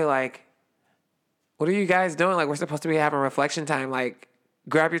different. I'm gonna be like, what are you guys doing? Like we're supposed to be having reflection time. Like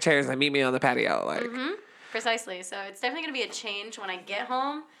grab your chairs and meet me on the patio. Like precisely. So it's definitely gonna be a change when I get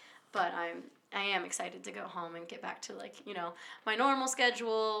home, but I am excited to go home and get back to like, you know, my normal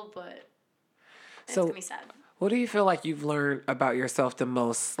schedule, but it's gonna be sad. What do you feel like you've learned about yourself the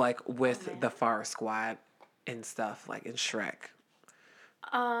most, like with the Fire Squad and stuff, like in Shrek?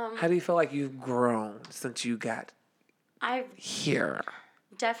 How do you feel like you've grown since you got here?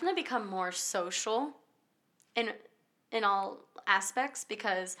 Definitely become more social in all aspects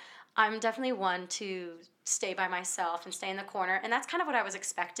because I'm definitely one to stay by myself and stay in the corner, and that's kind of what I was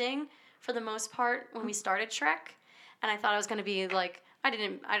expecting for the most part when we started Shrek. And I thought I was going to be like, I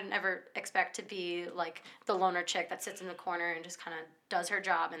didn't ever expect to be like the loner chick that sits in the corner and just kind of does her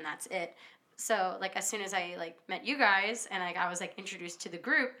job and that's it. So like as soon as I like met you guys and like I was like introduced to the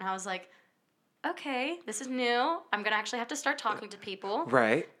group and I was like, okay, this is new. I'm gonna actually have to start talking to people.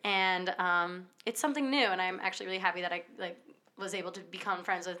 Right. And it's something new, and I'm actually really happy that I like was able to become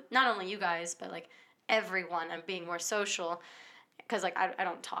friends with not only you guys but like everyone and being more social because like I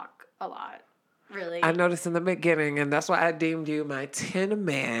don't talk a lot. Really? I noticed in the beginning, and that's why I deemed you my tin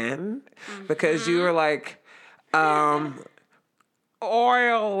man, because you were like,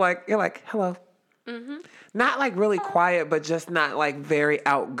 oil, like, you're like, hello. Not like really quiet, but just not like very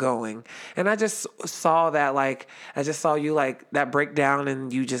outgoing. And I just saw that, like, I just saw you like that break down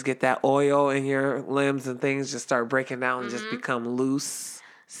and you just get that oil in your limbs and things just start breaking down and just become loose.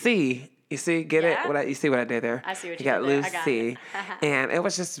 You see, get it? You see what I did there? I see what you got did there. loose. I got it. And it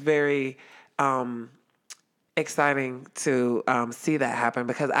was just very exciting to see that happen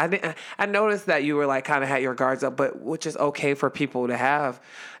because I noticed that you were like kind of had your guards up, but which is okay for people to have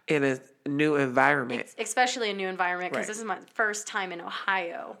in a new environment. Especially a new environment because this is my first time in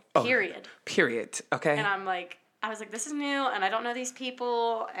Ohio, period. Okay. And I was like, this is new and I don't know these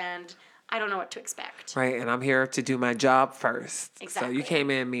people and I don't know what to expect. Right, and I'm here to do my job first. Exactly. So you came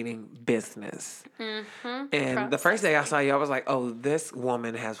in meaning business. And the first day I saw you, I was like, oh, this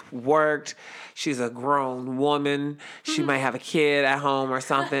woman has worked. She's a grown woman. She might have a kid at home or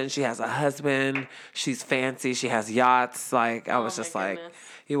something. She has a husband. She's fancy. She has yachts. Like, I was just like,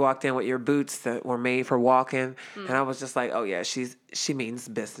 you walked in with your boots that were made for walking. And I was just like, oh, yeah, she means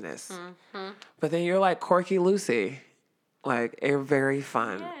business. But then you're like quirky Lucy. Like, they're very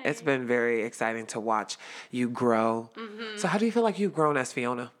fun. Yay. It's been very exciting to watch you grow. So how do you feel like you've grown as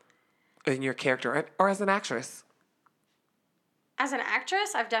Fiona in your character or as an actress? As an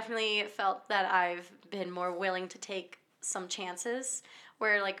actress, I've definitely felt that I've been more willing to take some chances.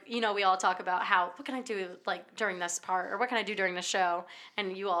 Where, like, you know, we all talk about what can I do, like, during this part, or what can I do during the show,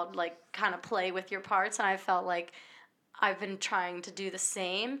 and you all, like, kind of play with your parts, and I felt like I've been trying to do the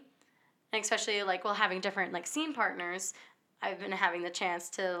same, and especially, like, while having different, like, scene partners, I've been having the chance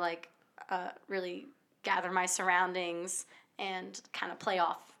to, like, really gather my surroundings and kind of play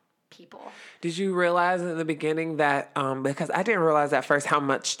off people. Did you realize in the beginning that, because I didn't realize at first how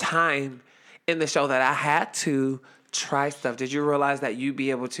much time in the show that I had to try stuff. Did you realize that you'd be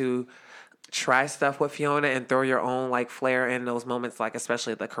able to try stuff with Fiona and throw your own, like, flair in those moments, like,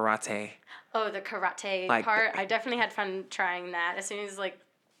 especially the karate? Oh, the karate Like, part. I definitely had fun trying that. As soon as, like,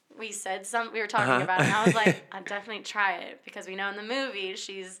 we were talking about it, and I was like, I'd definitely try it, because we know in the movie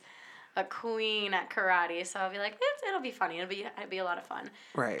she's a queen at karate, so I'll be like, it'll be funny. It'll be a lot of fun.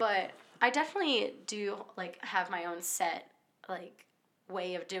 Right. But I definitely do, like, have my own set, like,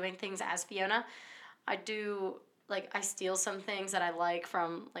 way of doing things as Fiona. I do, like, I steal some things that I like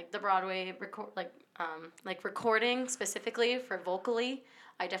from, like, the Broadway recording specifically for vocally.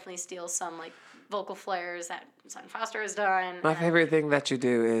 I definitely steal some, like, vocal flares that Sutton Foster has done. My favorite thing that you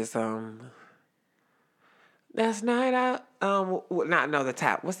do is, that's night out, the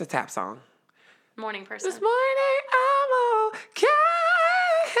tap. What's the tap song? Morning Person. This morning I'm okay.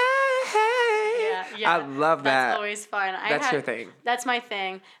 Yeah. I love that. That's always fun. That's your thing. That's my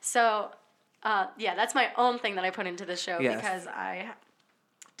thing. So, that's my own thing that I put into the show, Yes. because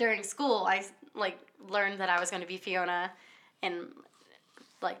during school, I, like, learned that I was going to be Fiona, and,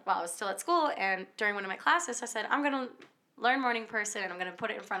 like, while I was still at school, and during one of my classes, I said, I'm going to learn Morning Person, and I'm going to put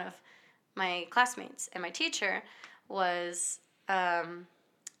it in front of my classmates. And my teacher was, her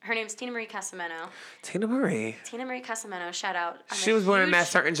name's Tina Marie Casameno. Tina Marie, shout out. She was born in that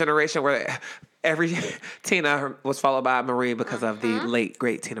certain generation where every Tina was followed by Marie because of the late,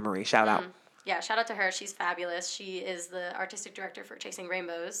 great Tina Marie. Shout out. Yeah, shout out to her. She's fabulous. She is the artistic director for Chasing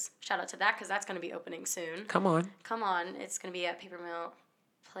Rainbows. Shout out to that, because that's going to be opening soon. Come on. It's going to be at Paper Mill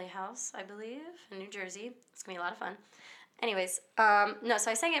Playhouse, I believe, in New Jersey. It's going to be a lot of fun. Anyways, no, so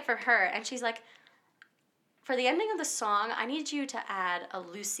I sang it for her, and she's like, for the ending of the song, I need you to add a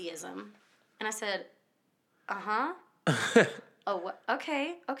Lucyism. And I said, uh-huh. Oh,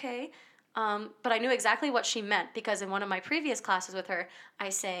 okay. But I knew exactly what she meant, because in one of my previous classes with her, I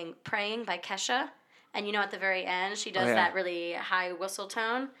sang Praying by Kesha. And you know, at the very end, she does that really high whistle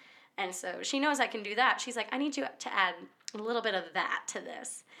tone. And so she knows I can do that. She's like, I need you to add a little bit of that to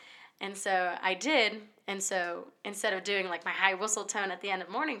this. And so I did. And so instead of doing, like, my high whistle tone at the end of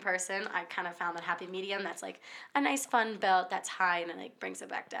Morning Person, I kind of found that happy medium that's, like, a nice fun belt that's high, and it, like, brings it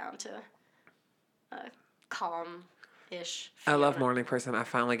back down to a calm-ish I love Morning Person. I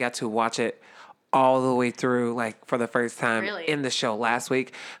finally got to watch it all the way through, like, for the first time in the show last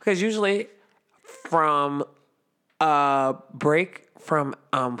week. Because usually from a break from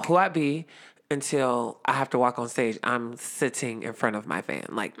Who I Be until I have to walk on stage, I'm sitting in front of my van,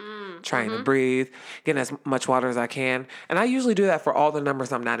 like, trying to breathe, getting as much water as I can. And I usually do that for all the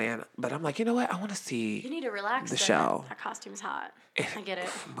numbers I'm not in. But I'm like, you know what? I want to see You need to relax. the show. That costume's hot. I get it.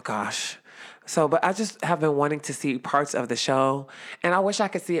 Oh my gosh. So, but I just have been wanting to see parts of the show, and I wish I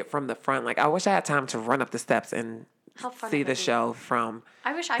could see it from the front. Like, I wish I had time to run up the steps and see the show from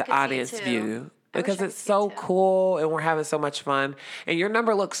the audience view. Because it's so cool, and we're having so much fun. And your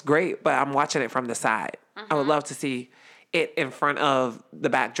number looks great, but I'm watching it from the side. I would love to see it in front of the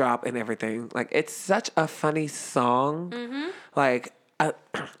backdrop and everything. Like, it's such a funny song. Like, I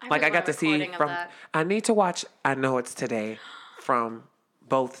got to see from. I need to watch I Know It's Today from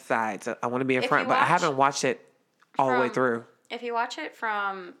both sides. I want to be in front, but I haven't watched it all the way through. If you watch it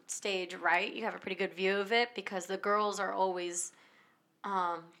from stage right, you have a pretty good view of it, because the girls are always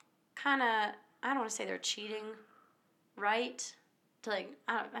kind of, I don't want to say they're cheating right. To, like,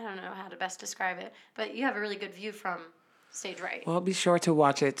 I don't know how to best describe it, but you have a really good view from stage right. Well, I'll be sure to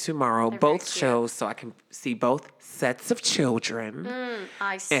watch it tomorrow, both shows, so I can see both sets of children.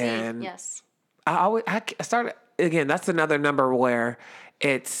 I see. And yes. I started again. That's another number where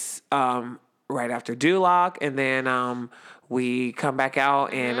it's right after Duloc, and then we come back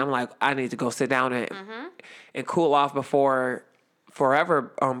out, and I'm like, I need to go sit down and cool off before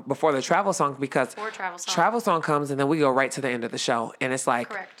the travel song, because travel song comes, and then we go right to the end of the show, and it's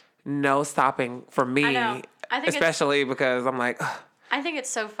like no stopping for me. I know. I think especially because I'm like, ugh. I think it's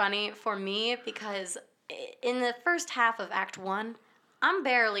so funny for me, because in the first half of Act 1, I'm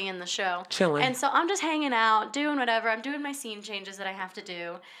barely in the show. Chilling. And so I'm just hanging out, doing whatever. I'm doing my scene changes that I have to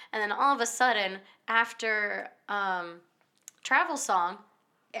do. And then all of a sudden, after Travel Song,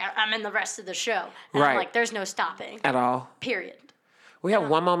 I'm in the rest of the show. And I'm Right. like, there's no stopping. At all. Period. We have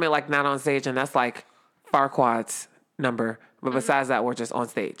one moment like not on stage, and that's like Farquaad's number. But besides that, we're just on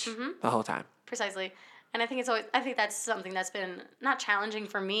stage the whole time. Precisely. And I think that's something that's been not challenging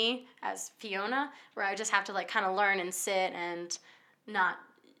for me as Fiona, where I just have to like kind of learn and sit and not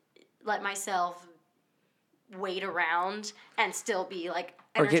let myself wait around and still be like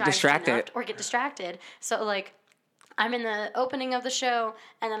Or get energized distracted. enough- or get distracted. So like I'm in the opening of the show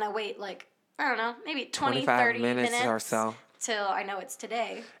and then I wait like I don't know, maybe 20, 25 30 minutes or so. till I know it's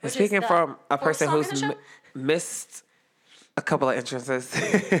today. And which is speaking the from a fourth person song in who's the show. missed a couple of entrances.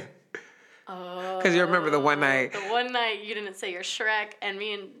 Because you remember the one night. The one night you didn't say your Shrek, and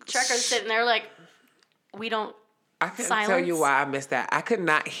me and Shrek are sitting there like, we don't. I couldn't tell you Silence. why I missed that. I could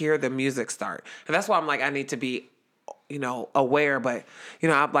not hear the music start. And that's why I'm like, I need to be, aware. But,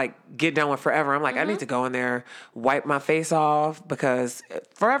 I'm like, get done with Forever. I'm like, I need to go in there, wipe my face off, because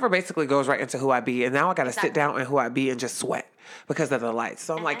Forever basically goes right into Who I Be. And now I got to sit Exactly. down in Who I Be and just sweat because of the lights.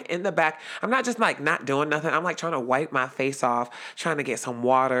 So I'm like in the back. I'm not just like not doing nothing. I'm like trying to wipe my face off, trying to get some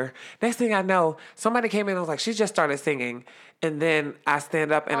water. Next thing I know, somebody came in and was like, she just started singing. And then I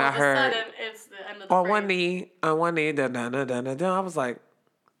stand up and All I of a heard sudden, it's the end of the on phrase. one knee, da da da da da da. I was like,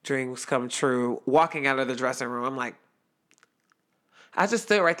 dreams come true. Walking out of the dressing room, I'm like, I just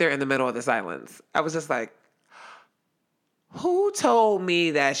stood right there in the middle of the silence. I was just like, who told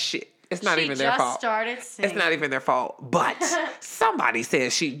me that shit? It's not She even their just fault. started singing. It's not even their fault. But somebody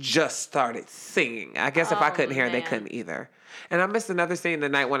said she just started singing. I guess if I couldn't hear, they man. couldn't either. And I missed another scene the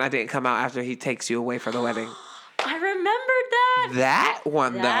night when I didn't come out after he takes you away for the wedding. I remembered that. That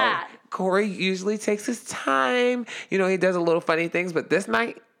one, That. though. Corey usually takes his time. He does a little funny things, but this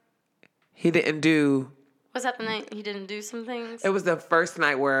night, he didn't do. Was that the night he didn't do some things? It was the first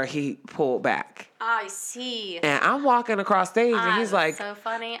night where he pulled back. I see. And I'm walking across stage, and he's That's like, so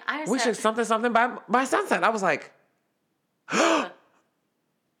funny. I we should something by sunset. I was like, I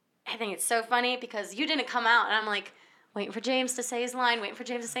think it's so funny because you didn't come out, and I'm like, waiting for James to say his line,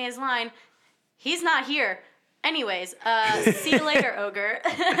 He's not here. Anyways, see you later, ogre.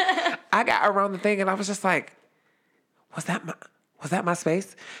 I got around the thing, and I was just like, was that my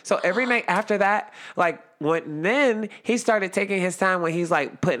space? So every night after that, like then he started taking his time when he's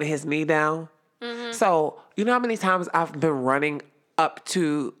like putting his knee down. So you know how many times I've been running up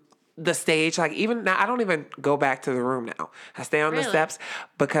to the stage? Like even now, I don't even go back to the room now. I stay on the Really? steps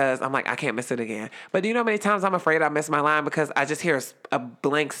because I'm like, I can't miss it again. But do you know how many times I'm afraid I miss my line because I just hear a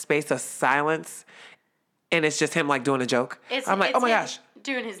blank space of silence and it's just him like doing a joke. I'm like, it's oh my him gosh.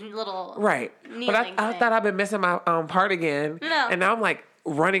 doing his little Right. But kneeling I thing. thought I'd been missing my part again. No. And now I'm like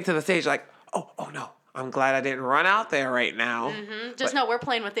running to the stage like, oh no. I'm glad I didn't run out there right now. Just know we're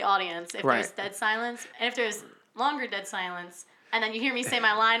playing with the audience. If Right. there's dead silence, and if there's longer dead silence, and then you hear me say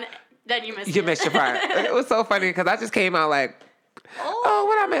my line, then you missed it. You missed your part. It was so funny because I just came out like, oh,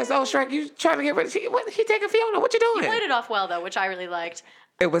 what I missed? Oh, Shrek, you trying to get rid of he taking Fiona. What you doing? You played it off well, though, which I really liked.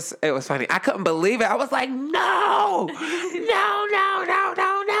 It was funny. I couldn't believe it. I was like, no,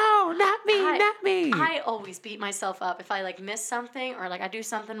 not me. I always beat myself up if I like miss something or like I do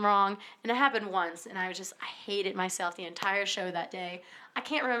something wrong. And it happened once, and I hated myself the entire show that day. I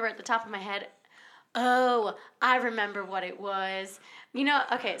can't remember at the top of my head. Oh, I remember what it was.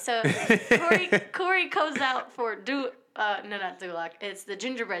 Okay, so Corey goes out for not Dulac. It's the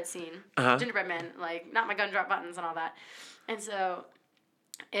gingerbread scene. Gingerbread man, like not my gun drop buttons and all that. And so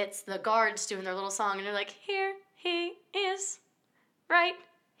it's the guards doing their little song, and they're like, here he is, right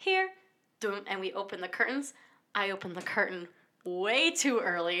here. Doom, and we open the curtains. I opened the curtain way too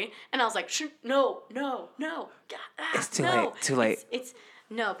early, and I was like, no. It's too late. It's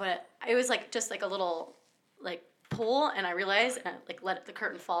no, but it was like just like a little like pull, and I realized, and I like let the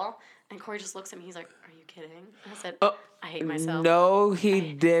curtain fall, and Corey just looks at me. He's like, "Are you kidding?" And I said, "I hate myself." No, he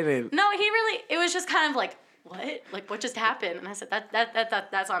didn't. No, he really. It was just kind of like, what? Like, what just happened? And I said,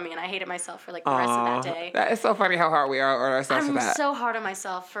 that's on me, and I hated myself for like the rest of that day. That is so funny how hard we are on ourselves for I'm that. so hard on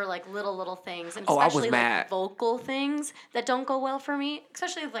myself for like little things, and Oh, I was especially mad. like vocal things that don't go well for me.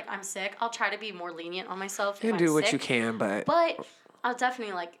 Especially if like I'm sick, I'll try to be more lenient on myself. You if can do I'm what sick, you can, but I'll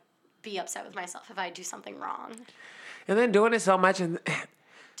definitely like be upset with myself if I do something wrong. and then doing it so much and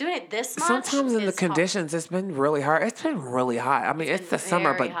Doing it this much. sometimes in the is hard. conditions it's been really hard. It's been really hot. I mean, it's the been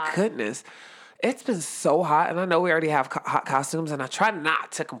summer, very but hot. goodness, it's been so hot. And I know we already have hot costumes, and I try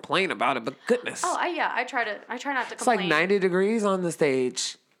not to complain about it, but goodness, I try not to it's complain. like 90 degrees on the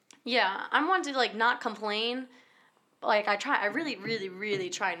stage. Yeah, I'm one to like not complain, like I really, really, really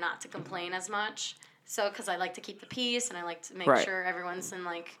try not to complain as much. So, because I like to keep the peace and I like to make Right. sure everyone's in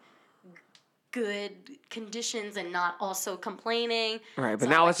like good conditions and not also complaining. Right, but So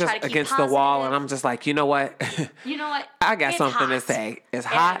now I, it's try just to keep against the wall, and positive. I'm just like, you know what? You know what? I got It's something to hot. say. It's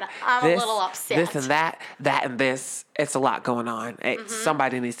And hot. I'm this, a little upset. This and that and this. It's a lot going on. Hey,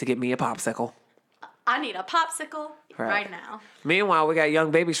 somebody needs to get me a popsicle. I need a popsicle right now. Meanwhile, we got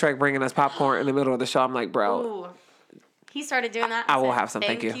young baby Shrek bringing us popcorn in the middle of the show. I'm like, bro, Ooh. He started doing that. I will said, have some,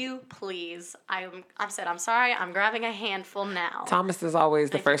 thank you. Thank you, please. I said, I'm sorry. I'm grabbing a handful now. Thomas is always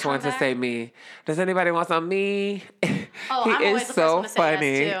the If you first come one to back- say me. Does anybody want some me? Oh, He I'm is always the first so one to say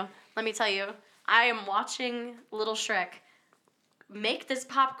funny. yes, too. Let me tell you, I am watching Little Shrek make this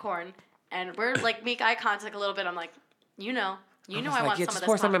popcorn, and we're like, make eye contact a little bit. I'm like, I want Yeah, some of just this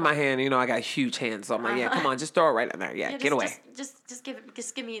pour some in popcorn. my hand. You know, I got huge hands, so I'm like, yeah, come on, just throw it right in there. Yeah, Yeah, get away.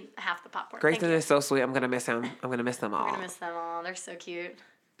 Just give me half the popcorn. Grayson Thank you. is so sweet. I'm gonna miss him. I'm gonna miss them all. I'm gonna miss them all. They're so cute.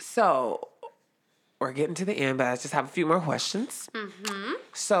 So we're getting to the end, but I just have a few more questions.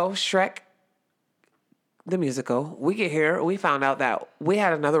 So Shrek, the musical, we get here, we found out that we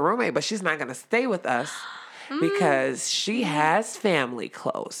had another roommate, but she's not gonna stay with us because she has family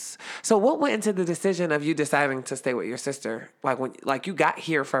close. So what went into the decision of you deciding to stay with your sister? Like you got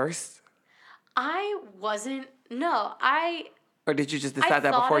here first, I wasn't. No, or did you just decide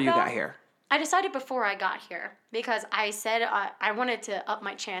that thought before you about- got here? I decided before I got here because I said I wanted to up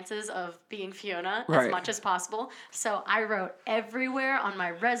my chances of being Fiona Right. as much as possible. So I wrote everywhere on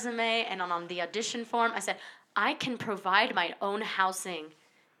my resume and on the audition form. I said, I can provide my own housing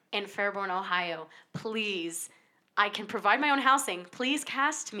in Fairborn, Ohio. Please, I can provide my own housing. Please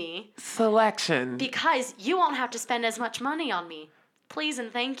cast me Selection. because you won't have to spend as much money on me. Please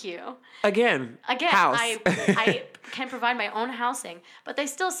and thank you. Again, Again, house. I can provide my own housing, but they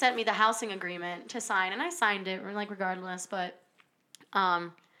still sent me the housing agreement to sign, and I signed it, regardless. But,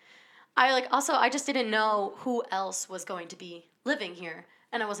 I just didn't know who else was going to be living here,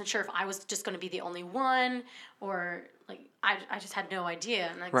 and I wasn't sure if I was just going to be the only one, or I just had no idea,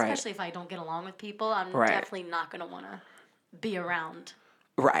 and Right. especially if I don't get along with people, I'm Right. definitely not going to want to be around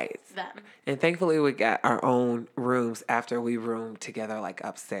Right. them. And thankfully, we got our own rooms after we roomed together, like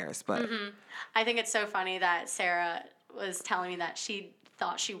upstairs. But I think it's so funny that Sarah was telling me that she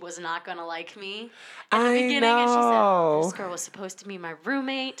thought she was not going to like me in the I beginning. And she said, know. this girl was supposed to be my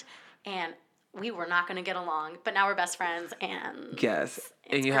roommate, and we were not going to get along. But now we're best friends, and yes,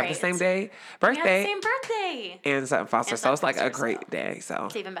 and it's you have the great. same We birthday had the same birthday. and Sutton Foster, And so it's like Sutton a Foster, great so- day. So,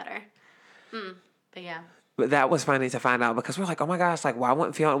 It's even better. But yeah. but that was funny to find out because we're like, oh my gosh, like why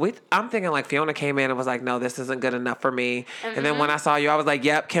wouldn't Fiona? I'm thinking like Fiona came in and was like, no, this isn't good enough for me. And then when I saw you, I was like,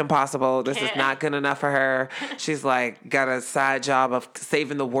 yep, Kim Possible, this is Kim. not good enough for her. She's like got a side job of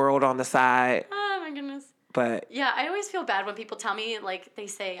saving the world on the side, Oh, my goodness. but Yeah, I always feel bad when people tell me, they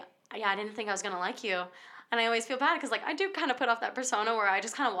say, yeah, I didn't think I was going to like you. And I always feel bad because, I do kind of put off that persona where I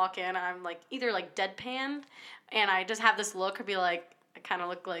just kind of walk in and I'm, either, deadpanned and I just have this look or be like, I kind of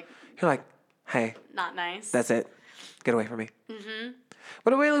look like you're like, hey, not nice. that's it. Get away from me. Mm-hmm.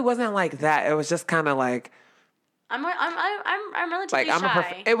 But it really wasn't like that. It was just kind of like, I'm relatively like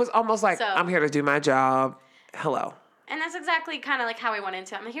shy. it was almost like So- I'm here to do my job. Hello. And that's exactly kind of how I went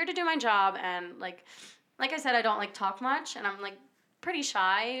into it. I'm here to do my job and, like I said, I don't, talk much and I'm, pretty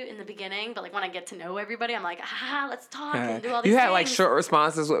shy in the beginning, but when I get to know everybody, I'm like, let's talk and do all these You things. had short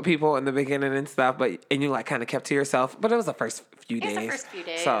responses with people in the beginning and stuff, and you kind of kept to yourself. But it was the first few days. It's the first few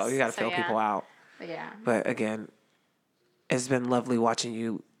days. So you got to So, fill yeah. people out. But yeah. But again, it's been lovely watching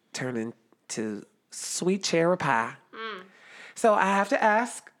you turn into sweet cherry pie. So I have to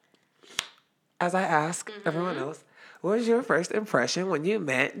ask, as I ask everyone else, what was your first impression when you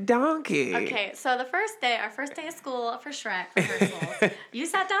met Donkey? Okay, so our first day of school for Shrek rehearsals, you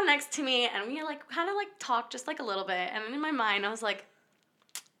sat down next to me and we kind of talked just a little bit. And in my mind, I was like,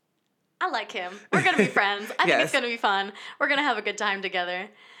 I like him. We're going to be friends. I think Yes. it's going to be fun. We're going to have a good time together.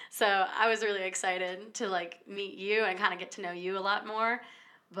 So I was really excited to meet you and kind of get to know you a lot more.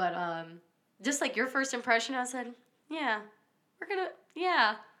 But just your first impression, I said, yeah,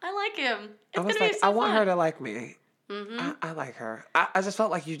 I like him. It's I was going to be like, so I want fun. her to like me. I like her. I just felt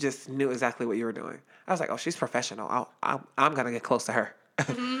like you just knew exactly what you were doing. I was like, oh, she's professional. I'm going to get close to her.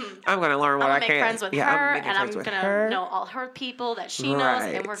 I'm going to learn what I'm I gonna make can. friends with I'm her, making and I'm friends with gonna her. know all her people that she knows,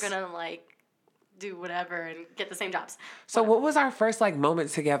 and we're Right. gonna do whatever and get the same jobs. So what was our first moment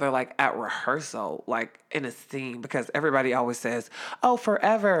together at rehearsal, in a scene? Because everybody always says, "Oh,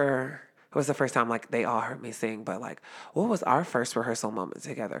 forever." It was the first time they all heard me sing, but what was our first rehearsal moment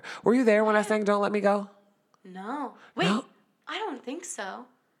together? Were you there when I sang "Don't Let Me Go"? No, wait, No? I don't think so.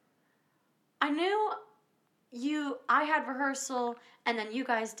 I knew I had rehearsal, and then you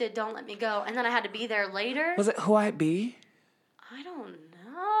guys did Don't Let Me Go, and then I had to be there later. Was it Who I'd Be? I don't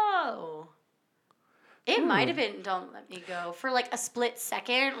know. It might have been Don't Let Me Go for like a split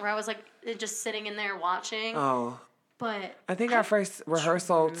second where I was like just sitting in there watching. Oh. But I think our first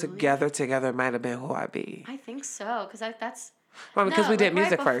rehearsal together might have been Who I'd Be. I think so, because that's... Well, because we did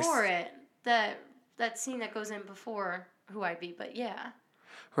music right first. before it, that scene that goes in before Who I'd Be, but yeah.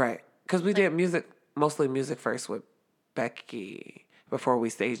 Right. Because we did mostly music first with Becky before we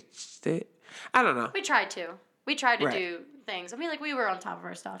staged it. I don't know. We tried to do things. I mean, like, we were on top of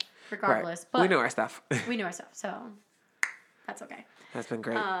our stuff, regardless. Right. But we knew our stuff. we knew our stuff, so that's okay. That's been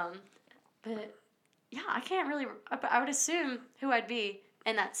great. But yeah, I can't really... I would assume Who I'd Be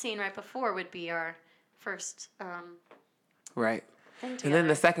in that scene right before would be our first right. thing And together. then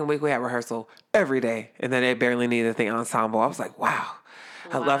the second week we had rehearsal every day. And then they barely needed the ensemble. I was like, wow.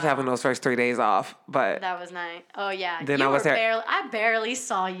 I loved having those first 3 days off. But That was nice. Oh, yeah. Then I was there- I barely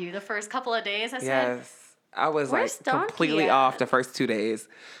saw you the first couple of days. I said, yes, I was "Where's like Donkey completely at?" off the first 2 days.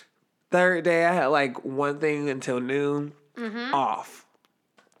 Third day I had like one thing until noon off.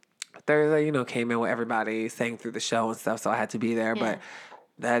 Thursday, came in with everybody, sang through the show and stuff, so I had to be there. Yeah. But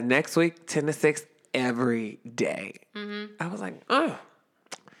that next week, 10 to 6 every day. I was like, oh,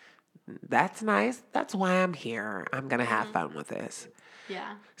 that's nice. That's why I'm here. I'm going to have fun with this.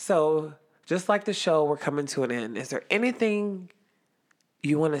 yeah. So, just like the show, we're coming to an end. Is there anything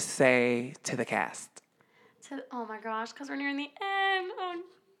you want to say to the cast? Oh, my gosh, because we're nearing the end. Oh,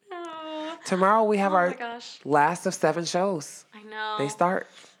 no. Tomorrow we have Oh, our my gosh. last of 7 shows. I know. They start.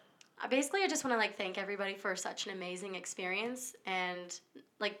 Basically, I just want to thank everybody for such an amazing experience. And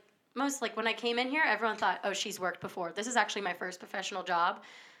when I came in here, everyone thought, oh, she's worked before. This is actually my first professional job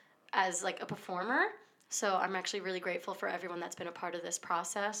as a performer. So I'm actually really grateful for everyone that's been a part of this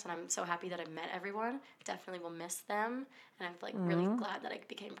process, and I'm so happy that I've met everyone. Definitely will miss them, and I'm really glad that I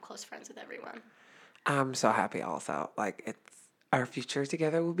became close friends with everyone. I'm so happy also. It's our future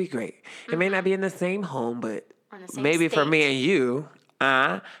together will be great. It may not be in the same home, but Or in the same maybe for me state. and you,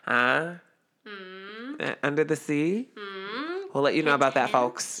 under the sea. We'll let you know about that, hint.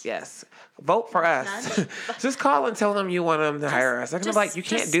 folks. Yes. Vote for us. Nudge. Just call and tell them you want them to hire us. They're going to be like, you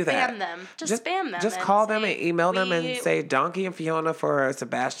can't do that. Spam them. Just spam them. Just and call them say, and email them and "We- say Donkey and Fiona for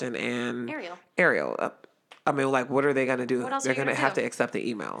Sebastian and Ariel. I mean, what are they going to do? What else They're are you going to gonna have do? to accept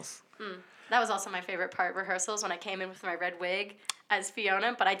the emails. That was also my favorite part, rehearsals, when I came in with my red wig as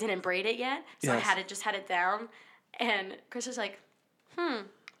Fiona, but I didn't braid it yet, so Yes. I had it down. And Chris was like,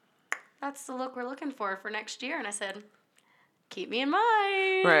 that's the look we're looking for next year. And I said, keep me in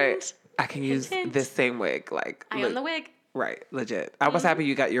mind. Right. I can use hint. this same wig. I own the wig. Right, legit. I was happy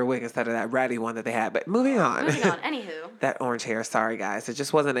you got your wig instead of that ratty one that they had. But moving on. Moving on. Anywho, That orange hair, sorry guys. It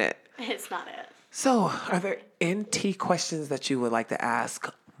just wasn't it. it's not it. So, are there NT questions that you would like to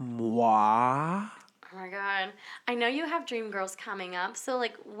ask moi? Oh my god! I know you have Dream Girls coming up. So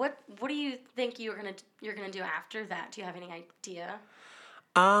what do you think you're gonna do after that? Do you have any idea?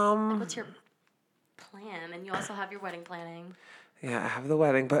 What's your plan? And you also have your wedding planning. Yeah, I have the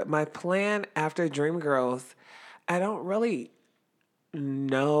wedding, but my plan after Dreamgirls, I don't really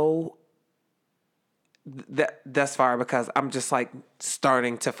know that thus far because I'm just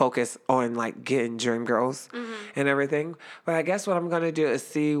starting to focus on getting Dreamgirls and everything. But I guess what I'm going to do is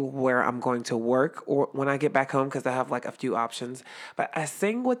see where I'm going to work or when I get back home because I have a few options. But I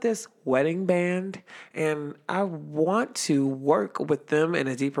sing with this wedding band and I want to work with them in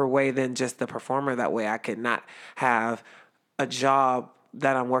a deeper way than just the performer. That way I could not have a job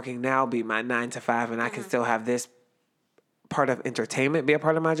that I'm working now be my 9 to 5 and I can still have this part of entertainment be a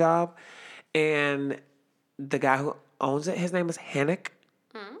part of my job. And the guy who owns it, his name is Hannick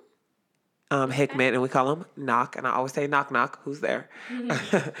Hickman, and we call him Knock. And I always say, knock, knock, who's there?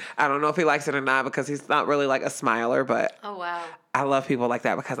 I don't know if he likes it or not because he's not really a smiler, but Oh wow! I love people like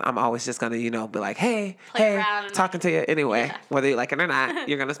that because I'm always just going to, be like, hey, Play around and talking to you anyway. Yeah. Whether you like it or not,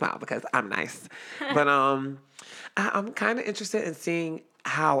 you're going to smile because I'm nice. But I'm kind of interested in seeing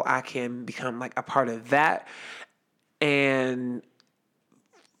how I can become a part of that and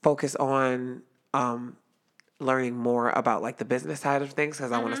focus on learning more about the business side of things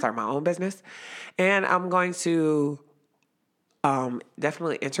because I want to start my own business. And I'm going to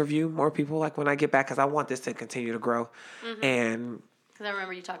definitely interview more people when I get back because I want this to continue to grow and Because I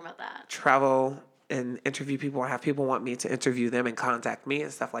remember you talking about that. travel and interview people or have people want me to interview them and contact me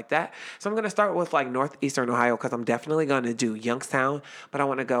and stuff like that. So I'm going to start with Northeastern Ohio because I'm definitely going to do Youngstown, but I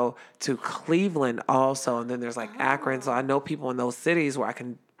want to go to Cleveland also. And then there's Akron. So I know people in those cities where I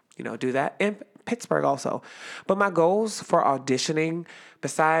can, do that. And Pittsburgh also. But my goals for auditioning,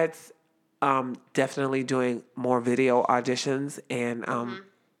 besides definitely doing more video auditions and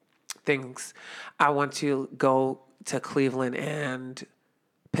things. I want to go to Cleveland and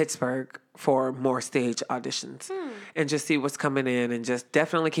Pittsburgh for more stage auditions and just see what's coming in and just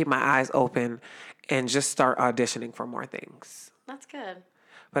definitely keep my eyes open and just start auditioning for more things. That's good.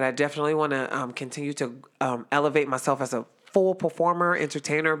 But I definitely want to continue to elevate myself as a full performer,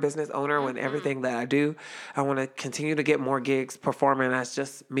 entertainer, business owner in everything that I do. I want to continue to get more gigs performing as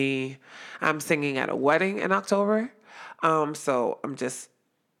just me. I'm singing at a wedding in October. So I'm just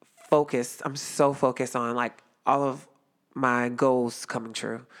focused. I'm so focused on like all of my goals coming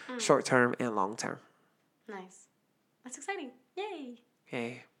true, short term and long term. Nice. That's exciting. Yay.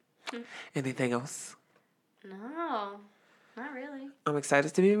 Hey, anything else? No, not really. I'm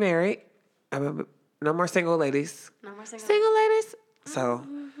excited to be married. No more single ladies. No more single. Single ladies. So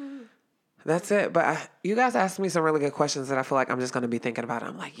that's it. But you guys asked me some really good questions that I feel like I'm just going to be thinking about.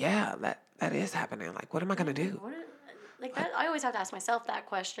 I'm like, yeah, that is happening. Like, what am I going to do? Like that, I always have to ask myself that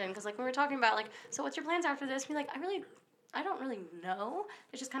question because, like, when we're talking about, like, so what's your plans after this? Be like, I don't really know.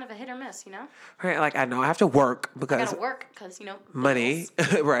 It's just kind of a hit or miss, you know. Right? Like, I know I have to work I because gotta work because money,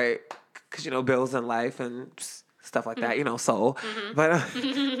 right? Because bills in life and stuff like that. Soul. But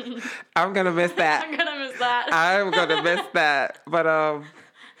I'm gonna miss that. I'm gonna miss that. I'm gonna miss that. But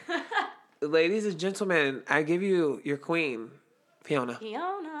ladies and gentlemen, I give you your queen, Fiona.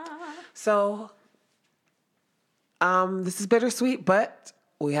 So, this is bittersweet, but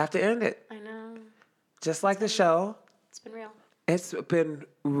we have to end it. I know. Just like the show. It's been real. It's been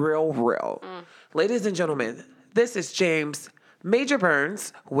real. Ladies and gentlemen, this is James Major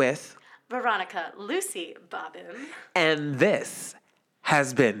Burns with Veronica Lucy Bobbin. And this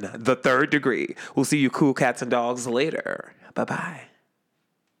has been The Third Degree. We'll see you cool cats and dogs later. Bye-bye.